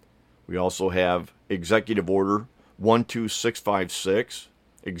 We also have Executive Order 12656,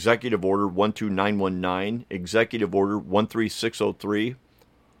 Executive Order 12919, Executive Order 13603,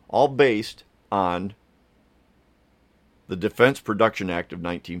 all based on the Defense Production Act of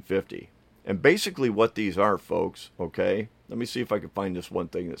 1950. And basically what these are, folks, okay, let me see if I can find this one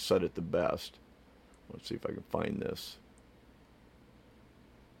thing that said it the best. Let's see if I can find this.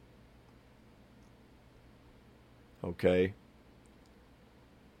 Okay.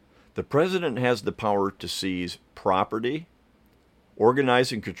 The president has the power to seize property,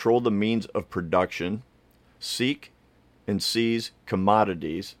 organize and control the means of production, seek and seize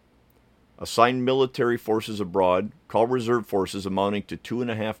commodities, assign military forces abroad, call reserve forces amounting to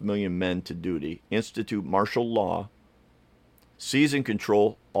 2.5 million men to duty, institute martial law, seize and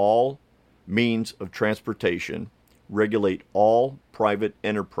control all means of transportation, regulate all private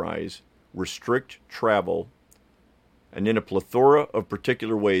enterprise, restrict travel, and in a plethora of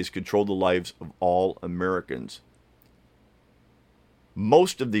particular ways control the lives of all Americans.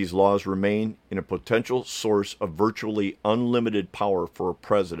 Most of these laws remain in a potential source of virtually unlimited power for a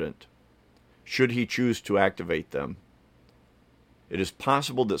president, should he choose to activate them. It is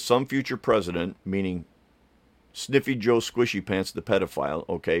possible that some future president, meaning Sniffy Joe Squishy Pants the pedophile,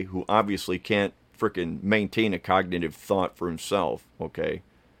 okay, who obviously can't frickin' maintain a cognitive thought for himself, okay,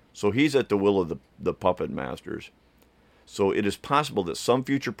 so he's at the will of the puppet masters. So it is possible that some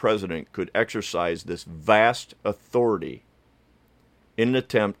future president could exercise this vast authority in an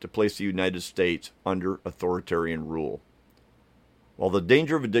attempt to place the United States under authoritarian rule. While the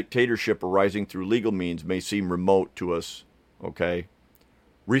danger of a dictatorship arising through legal means may seem remote to us, okay,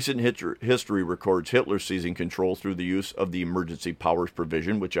 recent history records Hitler seizing control through the use of the emergency powers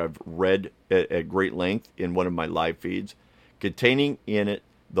provision, which I've read at great length in one of my live feeds, containing in it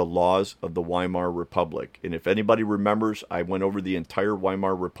the laws of the Weimar Republic. And if anybody remembers, I went over the entire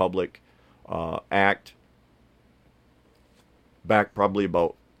Weimar Republic Act back probably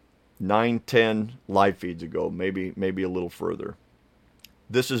about 9-10 live feeds ago, maybe a little further.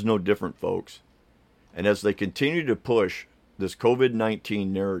 This is no different, folks. And as they continue to push this COVID-19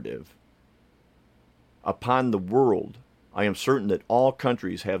 narrative upon the world, I am certain that all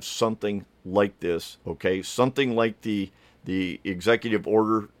countries have something like this, okay? Something like the Executive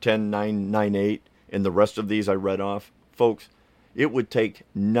Order 10998 and the rest of these I read off. Folks, it would take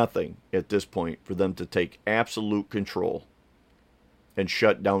nothing at this point for them to take absolute control and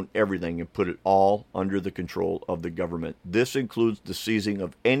shut down everything and put it all under the control of the government. This includes the seizing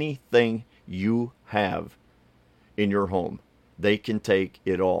of anything you have in your home. They can take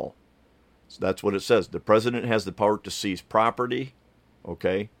it all. So that's what it says. The president has the power to seize property,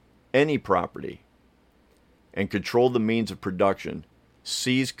 okay, any property, and control the means of production.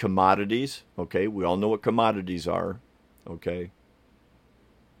 Seize commodities, okay, we all know what commodities are, okay.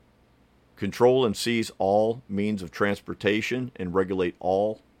 control and seize all means of transportation, and regulate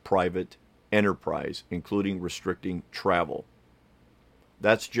all private enterprise, including restricting travel.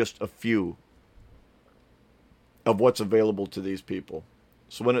 That's just a few of what's available to these people.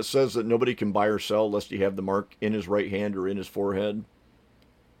 So when it says that nobody can buy or sell unless he have the mark in his right hand or in his forehead,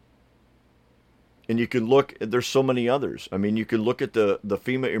 and you can look, there's so many others. I mean, you can look at the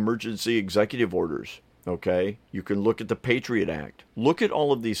FEMA emergency executive orders, okay? You can look at the Patriot Act. Look at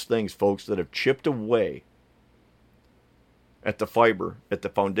all of these things, folks, that have chipped away at the fiber, at the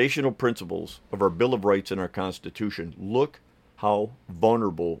foundational principles of our Bill of Rights and our Constitution. Look how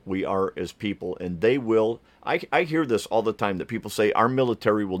vulnerable we are as people, and they will. I hear this all the time, that people say our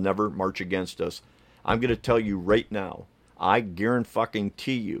military will never march against us. I'm going to tell you right now, I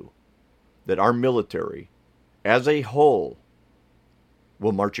guarantee you that our military as a whole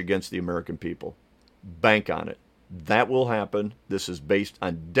will march against the American people. Bank on it. That will happen. This is based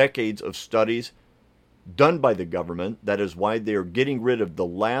on decades of studies done by the government. That is why they are getting rid of the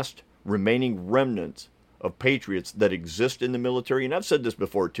last remaining remnants of patriots that exist in the military. And I've said this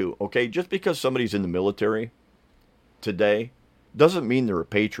before too, okay? Just because somebody's in the military today doesn't mean they're a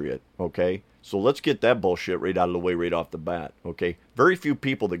patriot, okay? So let's get that bullshit right out of the way right off the bat, okay? Very few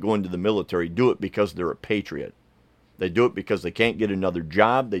people that go into the military do it because they're a patriot. They do it because they can't get another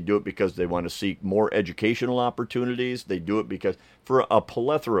job. They do it because they want to seek more educational opportunities. They do it because, for a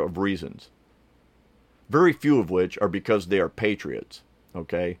plethora of reasons. Very few of which are because they are patriots,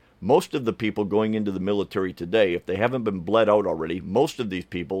 okay? Most of the people going into the military today, if they haven't been bled out already, most of these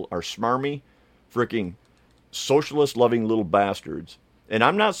people are smarmy, freaking socialist-loving little bastards. And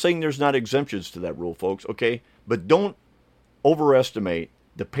I'm not saying there's not exemptions to that rule, folks, okay? But don't overestimate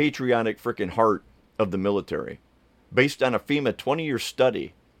the patriotic freaking heart of the military. Based on a FEMA 20-year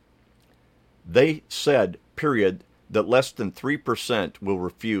study, they said, period, that less than 3% will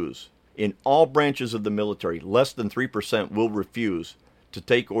refuse. In all branches of the military, less than 3% will refuse to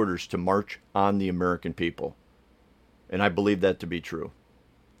take orders to march on the American people. And I believe that to be true.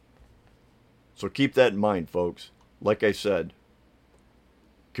 So keep that in mind, folks. Like I said,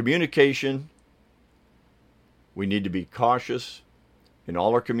 communication, we need to be cautious in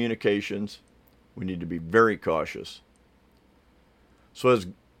all our communications. We need to be very cautious. So as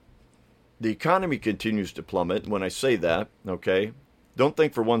the economy continues to plummet, when I say that, okay, don't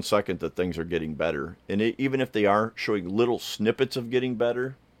think for 1 second that things are getting better. And even if they are showing little snippets of getting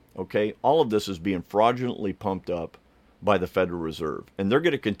better, okay, all of this is being fraudulently pumped up by the Federal Reserve. And they're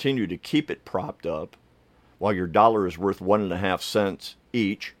going to continue to keep it propped up while your dollar is worth 1.5 cents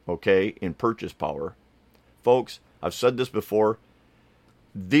each, okay, in purchase power. Folks, I've said this before.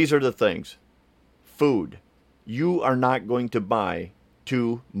 These are the things. Food. You are not going to buy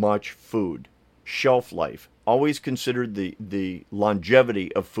too much food. Shelf life. Always consider the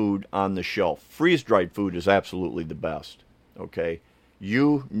longevity of food on the shelf. Freeze-dried food is absolutely the best, okay?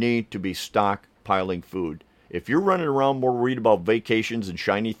 You need to be stockpiling food. If you're running around more worried about vacations and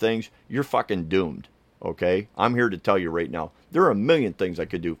shiny things, you're fucking doomed, okay? I'm here to tell you right now. There are a million things I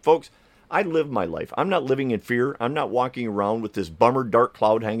could do. Folks, I live my life. I'm not living in fear. I'm not walking around with this bummer dark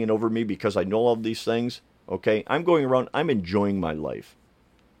cloud hanging over me because I know all of these things, okay? I'm going around, I'm enjoying my life.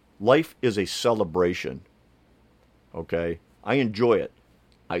 Life is a celebration, okay? I enjoy it.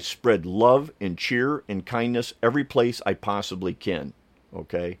 I spread love and cheer and kindness every place I possibly can,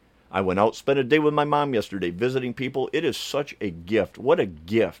 okay? I went out, spent a day with my mom yesterday visiting people. It is such a gift. What a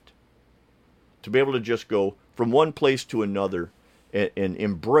gift to be able to just go from one place to another and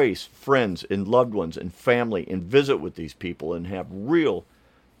embrace friends and loved ones and family and visit with these people and have real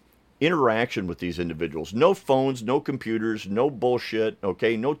interaction with these individuals. No phones, no computers, no bullshit,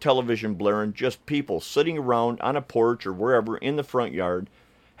 okay? No television blaring, just people sitting around on a porch or wherever in the front yard,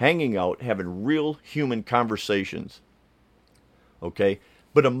 hanging out, having real human conversations, okay?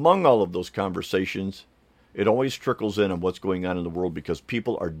 But among all of those conversations, it always trickles in on what's going on in the world because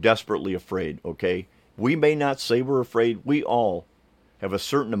people are desperately afraid, okay? We may not say we're afraid. We all have a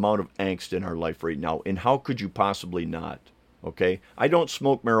certain amount of angst in our life right now, and how could you possibly not? Okay, I don't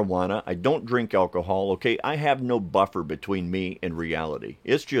smoke marijuana. I don't drink alcohol. Okay, I have no buffer between me and reality.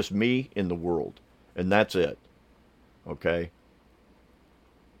 It's just me in the world, and that's it. Okay,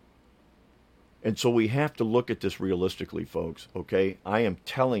 and so we have to look at this realistically, folks. Okay, I am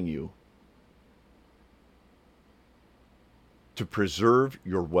telling you to preserve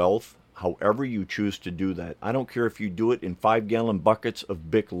your wealth however you choose to do that. I don't care if you do it in 5-gallon buckets of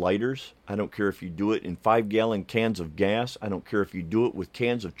Bic lighters. I don't care if you do it in 5-gallon cans of gas. I don't care if you do it with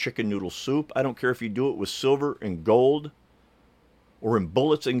cans of chicken noodle soup. I don't care if you do it with silver and gold or in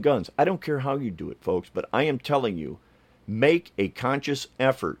bullets and guns. I don't care how you do it, folks, but I am telling you, make a conscious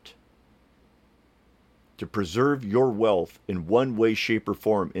effort to preserve your wealth in one way, shape, or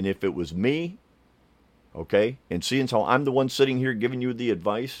form. And if it was me, okay, and seeing how I'm the one sitting here giving you the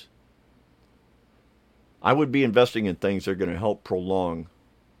advice, I would be investing in things that are going to help prolong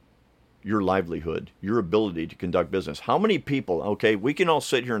your livelihood, your ability to conduct business. How many people, okay, we can all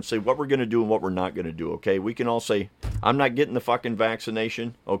sit here and say what we're going to do and what we're not going to do, okay? We can all say, I'm not getting the fucking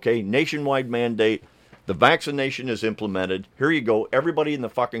vaccination, okay? Nationwide mandate. The vaccination is implemented. Here you go. Everybody in the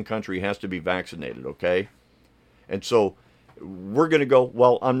fucking country has to be vaccinated, okay? And so we're going to go,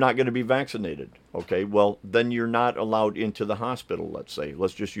 well, I'm not going to be vaccinated, okay? Well, then you're not allowed into the hospital, let's say.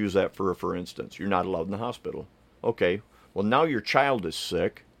 Let's just use that for instance. You're not allowed in the hospital. Okay, well, now your child is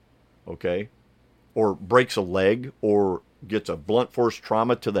sick, okay, or breaks a leg, or gets a blunt force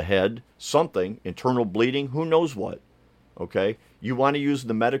trauma to the head, something, internal bleeding, who knows what, okay? You want to use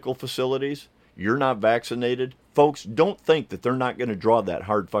the medical facilities, you're not vaccinated. Folks, don't think that they're not going to draw that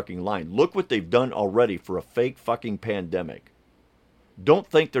hard fucking line. Look what they've done already for a fake fucking pandemic. Don't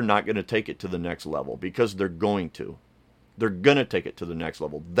think they're not going to take it to the next level, because they're going to. They're going to take it to the next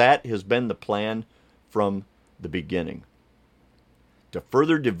level. That has been the plan from the beginning. To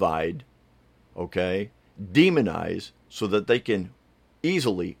further divide, okay, demonize, so that they can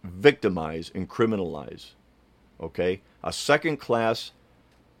easily victimize and criminalize, okay, a second-class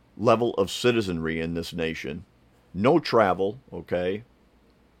level of citizenry in this nation. No travel, okay.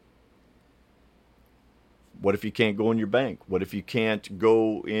 What if you can't go in your bank? What if you can't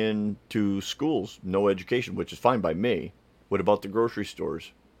go into schools? No education, which is fine by me. What about the grocery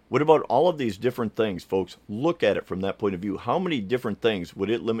stores? What about all of these different things, folks? Look at it from that point of view. How many different things would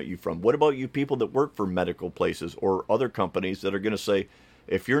it limit you from? What about you people that work for medical places or other companies that are going to say,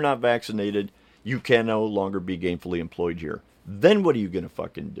 if you're not vaccinated, you can no longer be gainfully employed here? Then what are you going to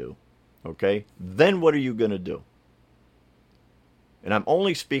fucking do? Okay? Then what are you going to do? And I'm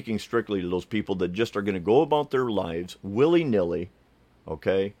only speaking strictly to those people that just are going to go about their lives willy-nilly,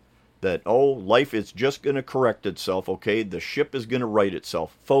 okay? That, oh, life is just going to correct itself, okay? The ship is going to right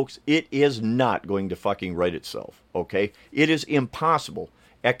itself. Folks, it is not going to fucking right itself, okay? It is impossible.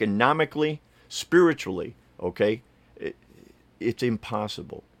 Economically, spiritually, okay? It's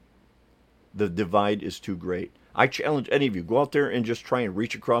impossible. The divide is too great. I challenge any of you, go out there and just try and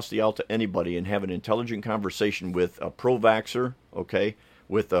reach across the aisle to anybody and have an intelligent conversation with a pro-vaxxer, okay?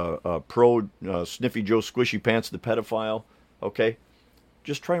 With a pro-Sniffy Joe Squishy Pants, the pedophile, okay?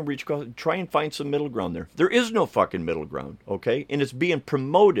 Just try and reach across, try and find some middle ground there. There is no fucking middle ground, okay? And it's being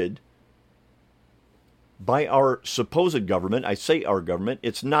promoted by our supposed government. I say our government.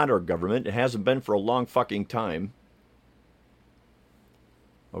 It's not our government. It hasn't been for a long fucking time,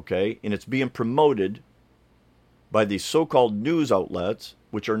 okay? And it's being promoted by these so-called news outlets,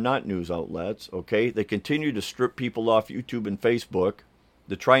 which are not news outlets, okay? They continue to strip people off YouTube and Facebook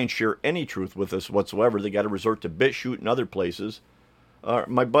to try and share any truth with us whatsoever. They got to resort to BitChute and other places. Our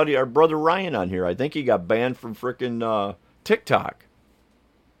brother Ryan on here, I think he got banned from frickin' TikTok.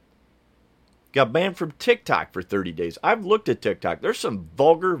 Got banned from TikTok for 30 days. I've looked at TikTok. There's some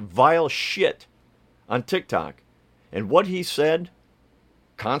vulgar, vile shit on TikTok. And what he said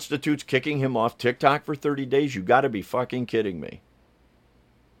constitutes kicking him off TikTok for 30 days? You got to be fucking kidding me.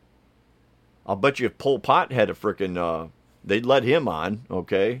 I'll bet you if Pol Pot had a frickin', they'd let him on,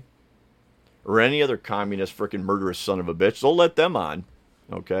 okay? Or any other communist frickin' murderous son of a bitch, they'll let them on,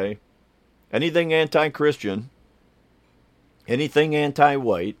 okay? Anything anti-Christian, anything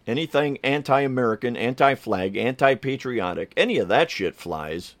anti-white, anything anti-American, anti-flag, anti-patriotic, any of that shit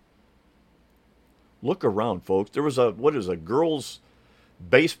flies. Look around, folks. There was a girls'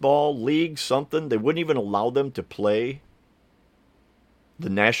 baseball league, something. They wouldn't even allow them to play the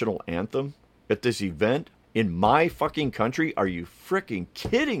national anthem at this event in my fucking country. Are you freaking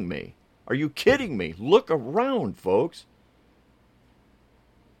kidding me? Are you kidding me? Look around, folks.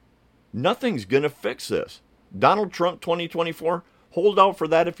 Nothing's going to fix this. Donald Trump 2024, hold out for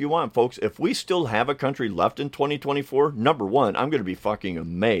that if you want, folks. If we still have a country left in 2024, number one, I'm going to be fucking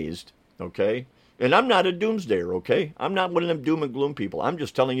amazed, okay? And I'm not a doomsdayer, okay? I'm not one of them doom and gloom people. I'm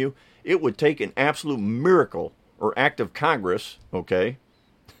just telling you, it would take an absolute miracle or act of Congress, okay?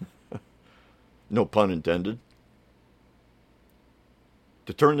 No pun intended.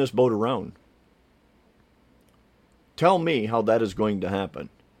 To turn this boat around. Tell me how that is going to happen.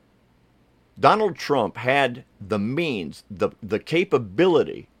 Donald Trump had the means, the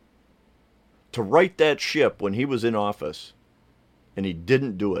capability to right that ship when he was in office, and he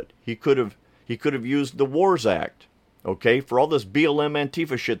didn't do it. He could have used the Wars Act, okay, for all this BLM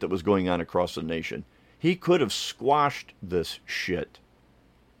Antifa shit that was going on across the nation. He could have squashed this shit,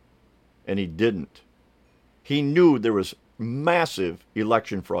 and he didn't. He knew there was massive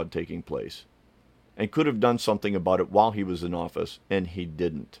election fraud taking place. and could have done something about it while he was in office, and he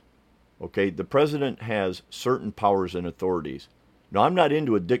didn't. Okay, the president has certain powers and authorities. Now, I'm not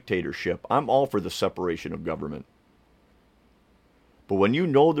into a dictatorship. I'm all for the separation of government. But when you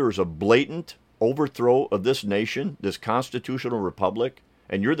know there's a blatant overthrow of this nation, this constitutional republic,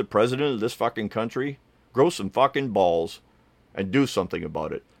 and you're the president of this fucking country, grow some fucking balls and do something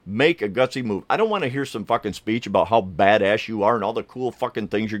about it. Make a gutsy move. I don't want to hear some fucking speech about how badass you are and all the cool fucking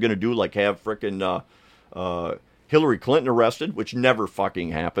things you're going to do, like have frickin' Hillary Clinton arrested, which never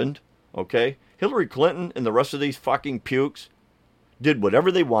fucking happened. Okay? Hillary Clinton and the rest of these fucking pukes did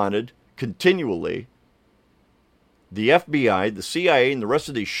whatever they wanted continually. The FBI, the CIA, and the rest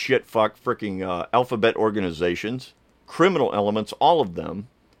of these shit-fuck freaking alphabet organizations, criminal elements, all of them,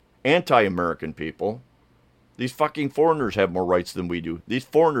 anti-American people. These fucking foreigners have more rights than we do. These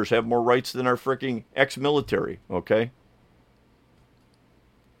foreigners have more rights than our freaking ex-military, okay?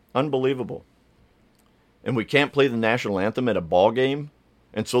 Unbelievable. And we can't play the national anthem at a ball game?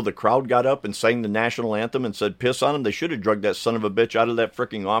 And so the crowd got up and sang the national anthem and said, piss on him. They should have drugged that son of a bitch out of that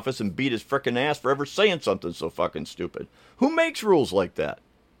freaking office and beat his freaking ass for ever saying something so fucking stupid. Who makes rules like that?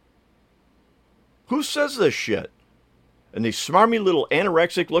 Who says this shit? And these smarmy little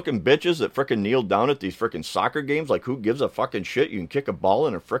anorexic-looking bitches that frickin' kneel down at these frickin' soccer games, like who gives a fucking shit? You can kick a ball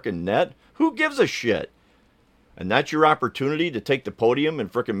in a frickin' net? Who gives a shit? And that's your opportunity to take the podium and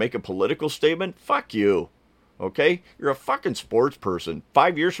frickin' make a political statement? Fuck you. Okay? You're a fucking sports person.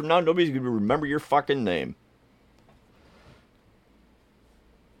 5 years from now, nobody's going to remember your fucking name.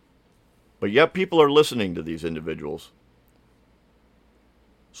 But yet people are listening to these individuals.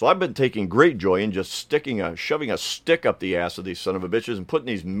 So I've been taking great joy in just shoving a stick up the ass of these son of a bitches and putting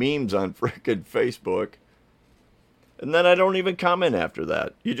these memes on frickin' Facebook. And then I don't even comment after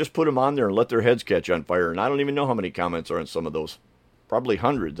that. You just put them on there and let their heads catch on fire. And I don't even know how many comments are on some of those. Probably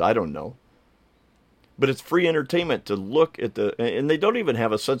hundreds. I don't know. But it's free entertainment to look at and they don't even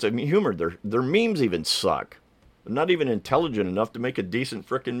have a sense of humor. Their memes even suck. They're not even intelligent enough to make a decent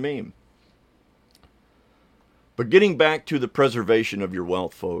frickin' meme. But getting back to the preservation of your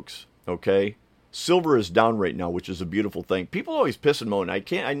wealth, folks, okay? Silver is down right now, which is a beautiful thing. People always piss and moan.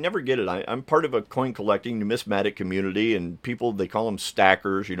 I never get it. I'm part of a coin collecting numismatic community, and people, they call them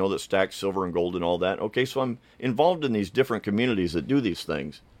stackers, that stack silver and gold and all that. Okay, so I'm involved in these different communities that do these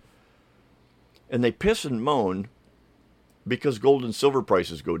things. And they piss and moan because gold and silver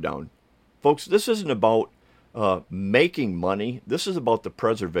prices go down. Folks, this isn't about making money. This is about the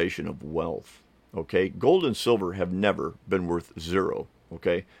preservation of wealth. Okay? Gold and silver have never been worth zero.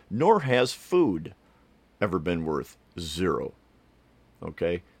 Okay? Nor has food ever been worth zero.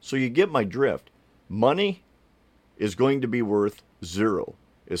 Okay? So you get my drift. Money is going to be worth zero.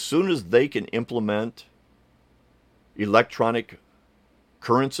 As soon as they can implement electronic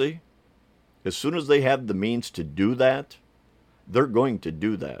currency, as soon as they have the means to do that, they're going to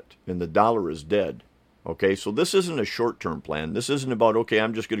do that. And the dollar is dead. Okay, so this isn't a short-term plan. This isn't about, okay,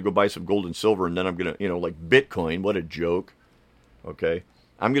 I'm just going to go buy some gold and silver and then I'm going to, like Bitcoin. What a joke. Okay,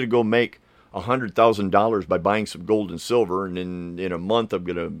 I'm going to go make $100,000 by buying some gold and silver, and in a month I'm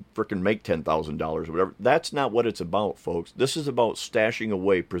going to frickin' make $10,000 or whatever. That's not what it's about, folks. This is about stashing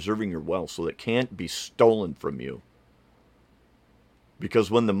away, preserving your wealth so that it can't be stolen from you. Because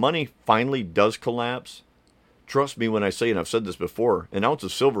when the money finally does collapse, trust me when I say, and I've said this before, an ounce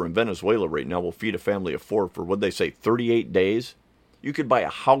of silver in Venezuela right now will feed a family of four for, what'd they say, 38 days? You could buy a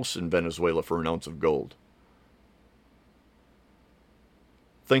house in Venezuela for an ounce of gold.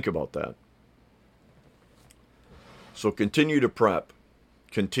 Think about that. So continue to prep.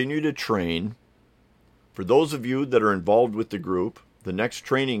 Continue to train. For those of you that are involved with the group, the next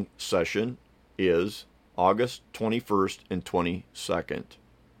training session is August 21st and 22nd.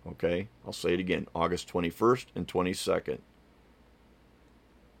 Okay? I'll say it again. August 21st and 22nd.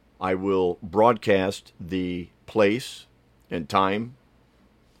 I will broadcast the place and time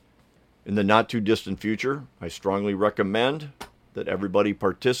in the not too distant future. I strongly recommend that everybody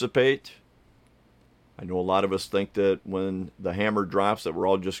participate. I know a lot of us think that when the hammer drops that we're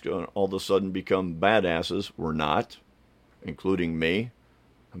all just going to all of a sudden become badasses. We're not, including me.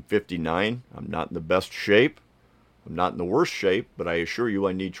 I'm 59. I'm not in the best shape. I'm not in the worst shape, but I assure you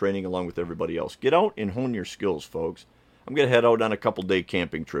I need training along with everybody else. Get out and hone your skills, folks. I'm going to head out on a couple-day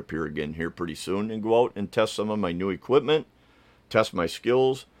camping trip here pretty soon and go out and test some of my new equipment, test my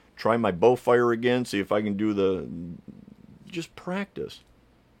skills, try my bow fire again, see if I can do just practice.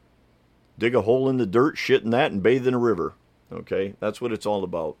 Dig a hole in the dirt, shit in that, and bathe in a river. Okay? That's what it's all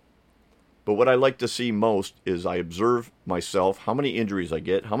about. But what I like to see most is I observe myself, how many injuries I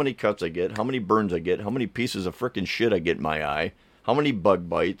get, how many cuts I get, how many burns I get, how many pieces of frickin' shit I get in my eye, how many bug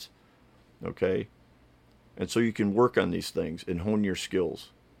bites, okay? And so you can work on these things and hone your skills.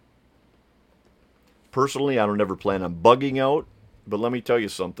 Personally, I don't ever plan on bugging out, but let me tell you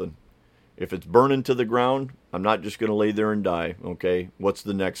something. If it's burning to the ground, I'm not just going to lay there and die, okay? What's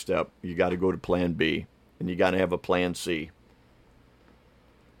the next step? You got to go to plan B, and you got to have a plan C.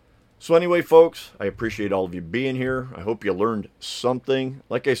 So anyway, folks, I appreciate all of you being here. I hope you learned something.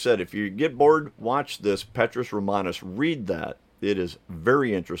 Like I said, if you get bored, watch this Petrus Romanus. Read that. It is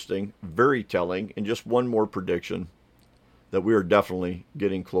very interesting, very telling, and just one more prediction that we are definitely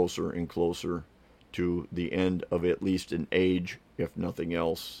getting closer and closer to the end of at least an age, if nothing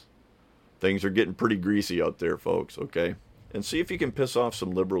else. Things are getting pretty greasy out there, folks, okay? And see if you can piss off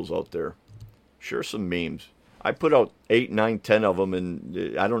some liberals out there. Share some memes. I put out 8, 9, 10 of them,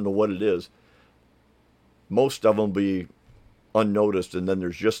 and I don't know what it is. Most of them be unnoticed, and then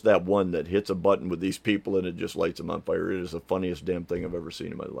there's just that one that hits a button with these people, and it just lights them on fire. It is the funniest damn thing I've ever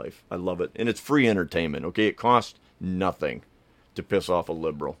seen in my life. I love it. And it's free entertainment, okay? It costs nothing to piss off a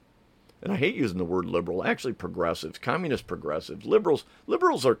liberal. And I hate using the word liberal. Actually, progressives, communist progressives. Liberals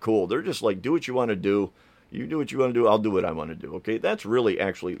are cool. They're just like, do what you want to do. You do what you want to do. I'll do what I want to do. Okay, that's really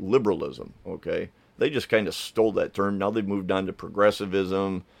actually liberalism. Okay, they just kind of stole that term. Now they've moved on to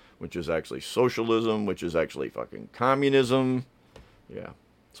progressivism, which is actually socialism, which is actually fucking communism. Yeah.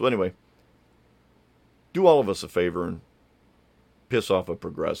 So anyway, do all of us a favor and piss off a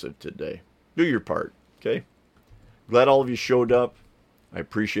progressive today. Do your part. Okay. Glad all of you showed up. I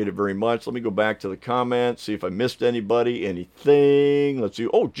appreciate it very much. Let me go back to the comments, see if I missed anybody, anything. Let's see.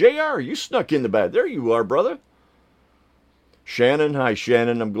 Oh, JR, you snuck in the back. There you are, brother. Shannon, hi,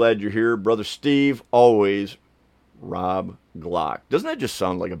 Shannon. I'm glad you're here. Brother Steve, always Rob Glock. Doesn't that just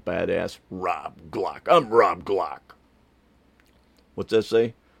sound like a badass? Rob Glock. I'm Rob Glock. What's that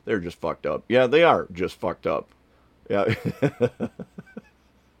say? They're just fucked up. Yeah, they are just fucked up. Yeah.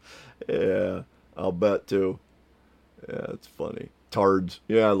 Yeah, I'll bet too. Yeah, it's funny. Tards.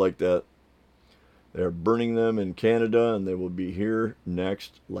 Yeah, I like that. They're burning them in Canada, and they will be here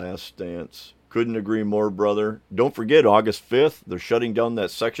next. Last stance. Couldn't agree more, brother. Don't forget, August 5th, they're shutting down that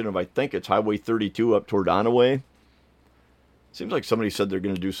section of, I think it's Highway 32 up toward Onaway. Seems like somebody said they're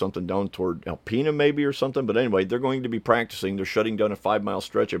going to do something down toward Alpena maybe or something. But anyway, they're going to be practicing. They're shutting down a 5-mile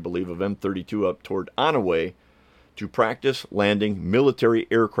stretch, I believe, of M32 up toward Onaway to practice landing military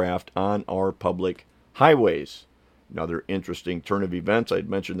aircraft on our public highways. Another interesting turn of events. I'd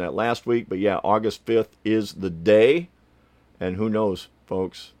mentioned that last week. But yeah, August 5th is the day. And who knows,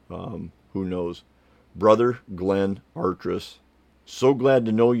 folks? Who knows? Brother Glenn Artris, so glad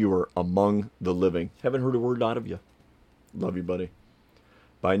to know you are among the living. Haven't heard a word out of you. Love you, buddy.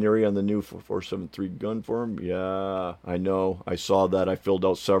 Binary on the new 4473 gun form. Yeah, I know. I saw that. I filled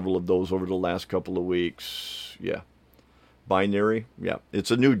out several of those over the last couple of weeks. Yeah. Binary. Yeah.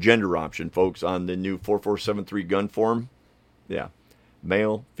 It's a new gender option, folks, on the new 4473 gun form. Yeah.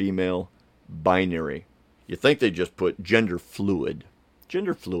 Male, female, binary. You think they just put gender fluid.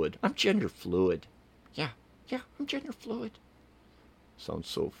 Gender fluid. I'm gender fluid. Yeah, I'm gender fluid. Sounds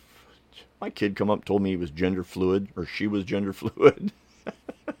so... My kid come up and told me he was gender fluid, or she was gender fluid.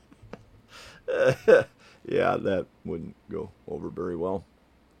 Yeah, that wouldn't go over very well.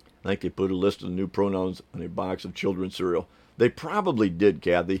 I think they put a list of the new pronouns on a box of children's cereal. They probably did,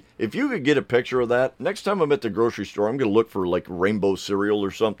 Kathy. If you could get a picture of that, next time I'm at the grocery store, I'm going to look for like rainbow cereal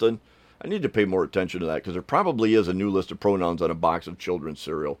or something. I need to pay more attention to that because there probably is a new list of pronouns on a box of children's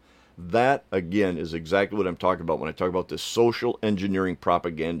cereal. That, again, is exactly what I'm talking about when I talk about this social engineering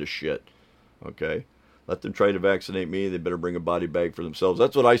propaganda shit. Okay? Let them try to vaccinate me. They better bring a body bag for themselves.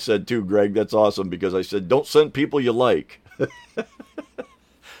 That's what I said too, Greg. That's awesome because I said, don't send people you like.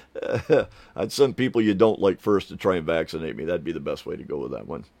 I'd send people you don't like first to try and vaccinate me. That'd be the best way to go with that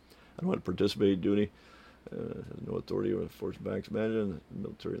one. I don't want to participate in duty. No authority over forced vaccination.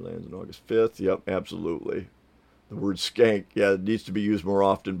 Military lands on August 5th. Yep, absolutely. The word skank, yeah, it needs to be used more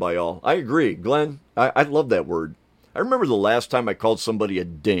often by all. I agree, Glenn. I love that word. I remember the last time I called somebody a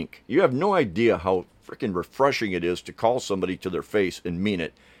dink. You have no idea how freaking refreshing it is to call somebody to their face and mean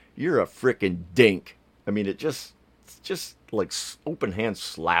it. You're a freaking dink. I mean, it's just like open hand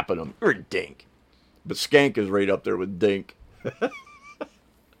slapping them. You're a dink. But skank is right up there with dink.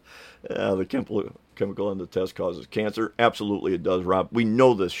 The chemical in the test causes cancer. Absolutely it does, Rob. We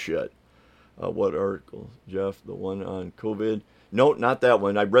know this shit. What article, Jeff? The one on COVID? No, not that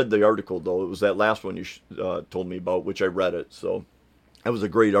one. I read the article, though. It was that last one you told me about, which I read it. So that was a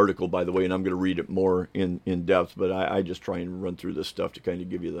great article, by the way, and I'm going to read it more in depth. But I just try and run through this stuff to kind of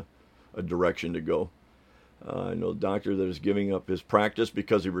give you a direction to go. I know a doctor that is giving up his practice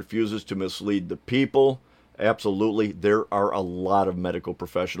because he refuses to mislead the people absolutely. There are a lot of medical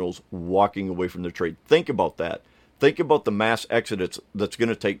professionals walking away from their trade. Think about that. Think about the mass exodus that's going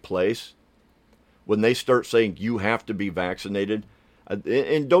to take place when they start saying you have to be vaccinated.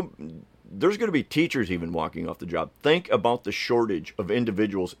 And don't, there's going to be teachers even walking off the job. Think about the shortage of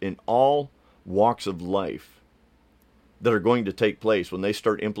individuals in all walks of life that are going to take place when they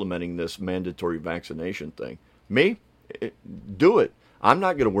start implementing this mandatory vaccination thing. Me? Do it. I'm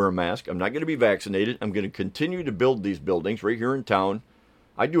not going to wear a mask. I'm not going to be vaccinated. I'm going to continue to build these buildings right here in town.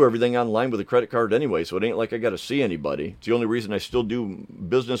 I do everything online with a credit card anyway, so it ain't like I got to see anybody. It's the only reason I still do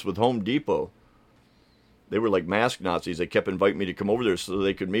business with Home Depot. They were like mask Nazis. They kept inviting me to come over there so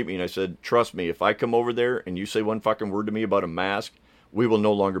they could meet me. And I said, trust me, if I come over there and you say one fucking word to me about a mask, we will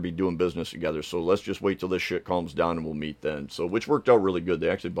no longer be doing business together. So let's just wait till this shit calms down and we'll meet then. So, which worked out really good. They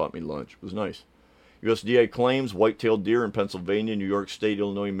actually bought me lunch. It was nice. USDA claims white-tailed deer in Pennsylvania, New York State,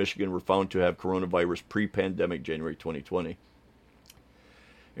 Illinois, and Michigan were found to have coronavirus pre-pandemic January 2020.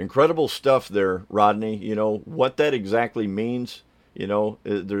 Incredible stuff there, Rodney. You know, what that exactly means, you know,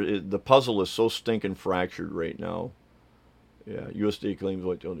 the puzzle is so stinking fractured right now. Yeah, USDA claims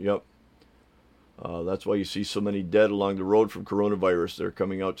white-tailed, yep. That's why you see so many dead along the road from coronavirus. They're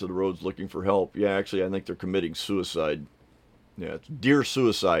coming out to the roads looking for help. Yeah, actually, I think they're committing suicide. Yeah, it's deer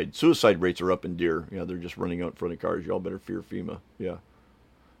suicide. Suicide rates are up in deer. Yeah, they're just running out in front of cars. Y'all better fear FEMA. Yeah,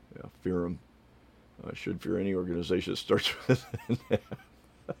 fear them. I should fear any organization that starts with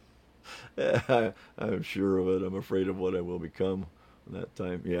yeah, I'm sure of it. I'm afraid of what I will become in that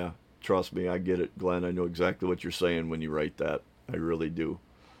time. Yeah, trust me, I get it, Glenn. I know exactly what you're saying when you write that. I really do.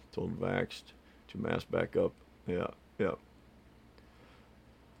 Told vaxxed to mask back up. Yeah.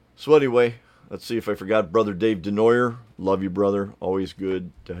 So anyway, let's see if I forgot Brother Dave Denoyer. Love you, brother. Always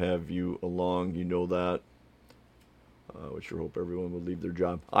good to have you along. You know that. I sure hope everyone will leave their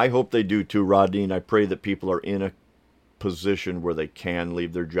job. I hope they do too, Rodney, and I pray that people are in a position where they can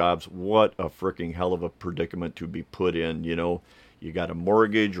leave their jobs. What a freaking hell of a predicament to be put in, you know. You got a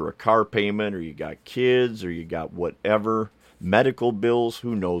mortgage or a car payment, or you got kids, or you got whatever, medical bills,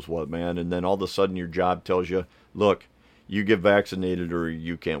 who knows what, man. And then all of a sudden your job tells you, look, you get vaccinated or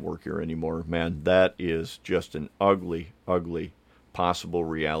you can't work here anymore. Man, that is just an ugly, ugly possible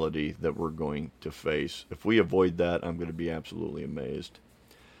reality that we're going to face. If we avoid that, I'm going to be absolutely amazed.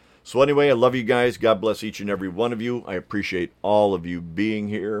 So anyway, I love you guys. God bless each and every one of you. I appreciate all of you being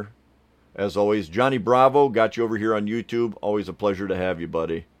here. As always, Johnny Bravo, got you over here on YouTube. Always a pleasure to have you,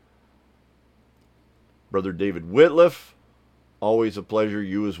 buddy. Brother David Whitliff, always a pleasure.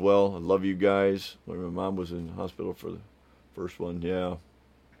 You as well. I love you guys. My mom was in hospital for the first one. Yeah.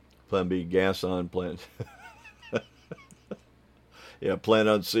 Plan B, gas on, plan. Yeah, plan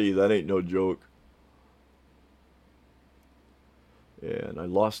on C. That ain't no joke. Yeah, and I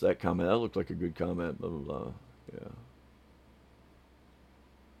lost that comment. That looked like a good comment. Blah, blah, blah. Yeah.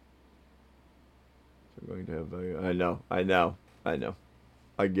 So going to have value. I know.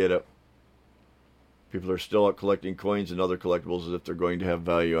 I get it. People are still out collecting coins and other collectibles as if they're going to have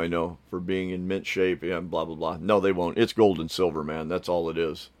value. I know. For being in mint shape and blah, blah, blah. No, they won't. It's gold and silver, man. That's all it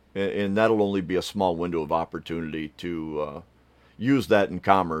is. And that'll only be a small window of opportunity to use that in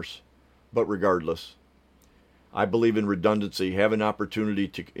commerce. But regardless, I believe in redundancy. Have an opportunity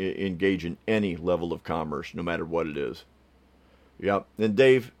to engage in any level of commerce, no matter what it is. Yeah. And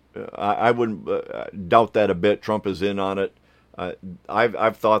Dave, I wouldn't doubt that a bit. Trump is in on it.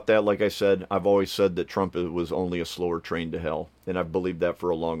 I've thought that, like I said, I've always said that Trump was only a slower train to hell. And I've believed that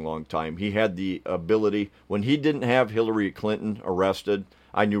for a long, long time. He had the ability, when he didn't have Hillary Clinton arrested,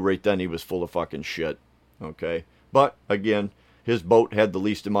 I knew right then he was full of fucking shit. Okay? But, again, his boat had the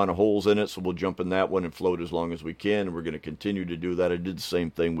least amount of holes in it, so we'll jump in that one and float as long as we can, and we're going to continue to do that. I did the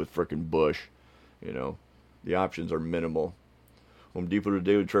same thing with frickin' Bush. You know, the options are minimal. Home Depot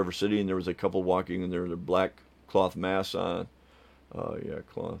today with Traverse City, and there was a couple walking in there with their black cloth masks on. Yeah,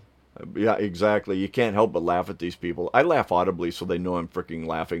 cloth. Yeah, exactly. You can't help but laugh at these people. I laugh audibly so they know I'm freaking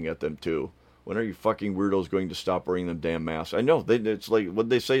laughing at them too. When are you fucking weirdos going to stop wearing them damn masks? I know, it's like, what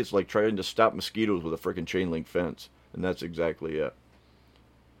they say, it's like trying to stop mosquitoes with a freaking chain link fence. And that's exactly it.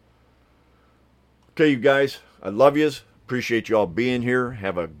 Okay, you guys, I love yous. Appreciate you all being here.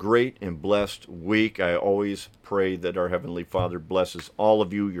 Have a great and blessed week. I always pray that our Heavenly Father blesses all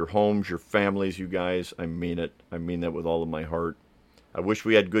of you, your homes, your families, you guys. I mean it. I mean that with all of my heart. I wish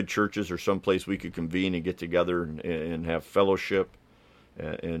we had good churches or someplace we could convene and get together and have fellowship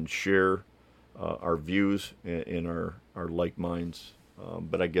and share our views and our like minds.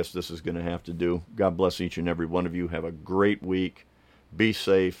 But I guess this is going to have to do. God bless each and every one of you. Have a great week. Be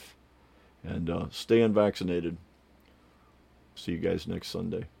safe. And stay unvaccinated. See you guys next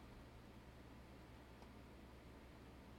Sunday.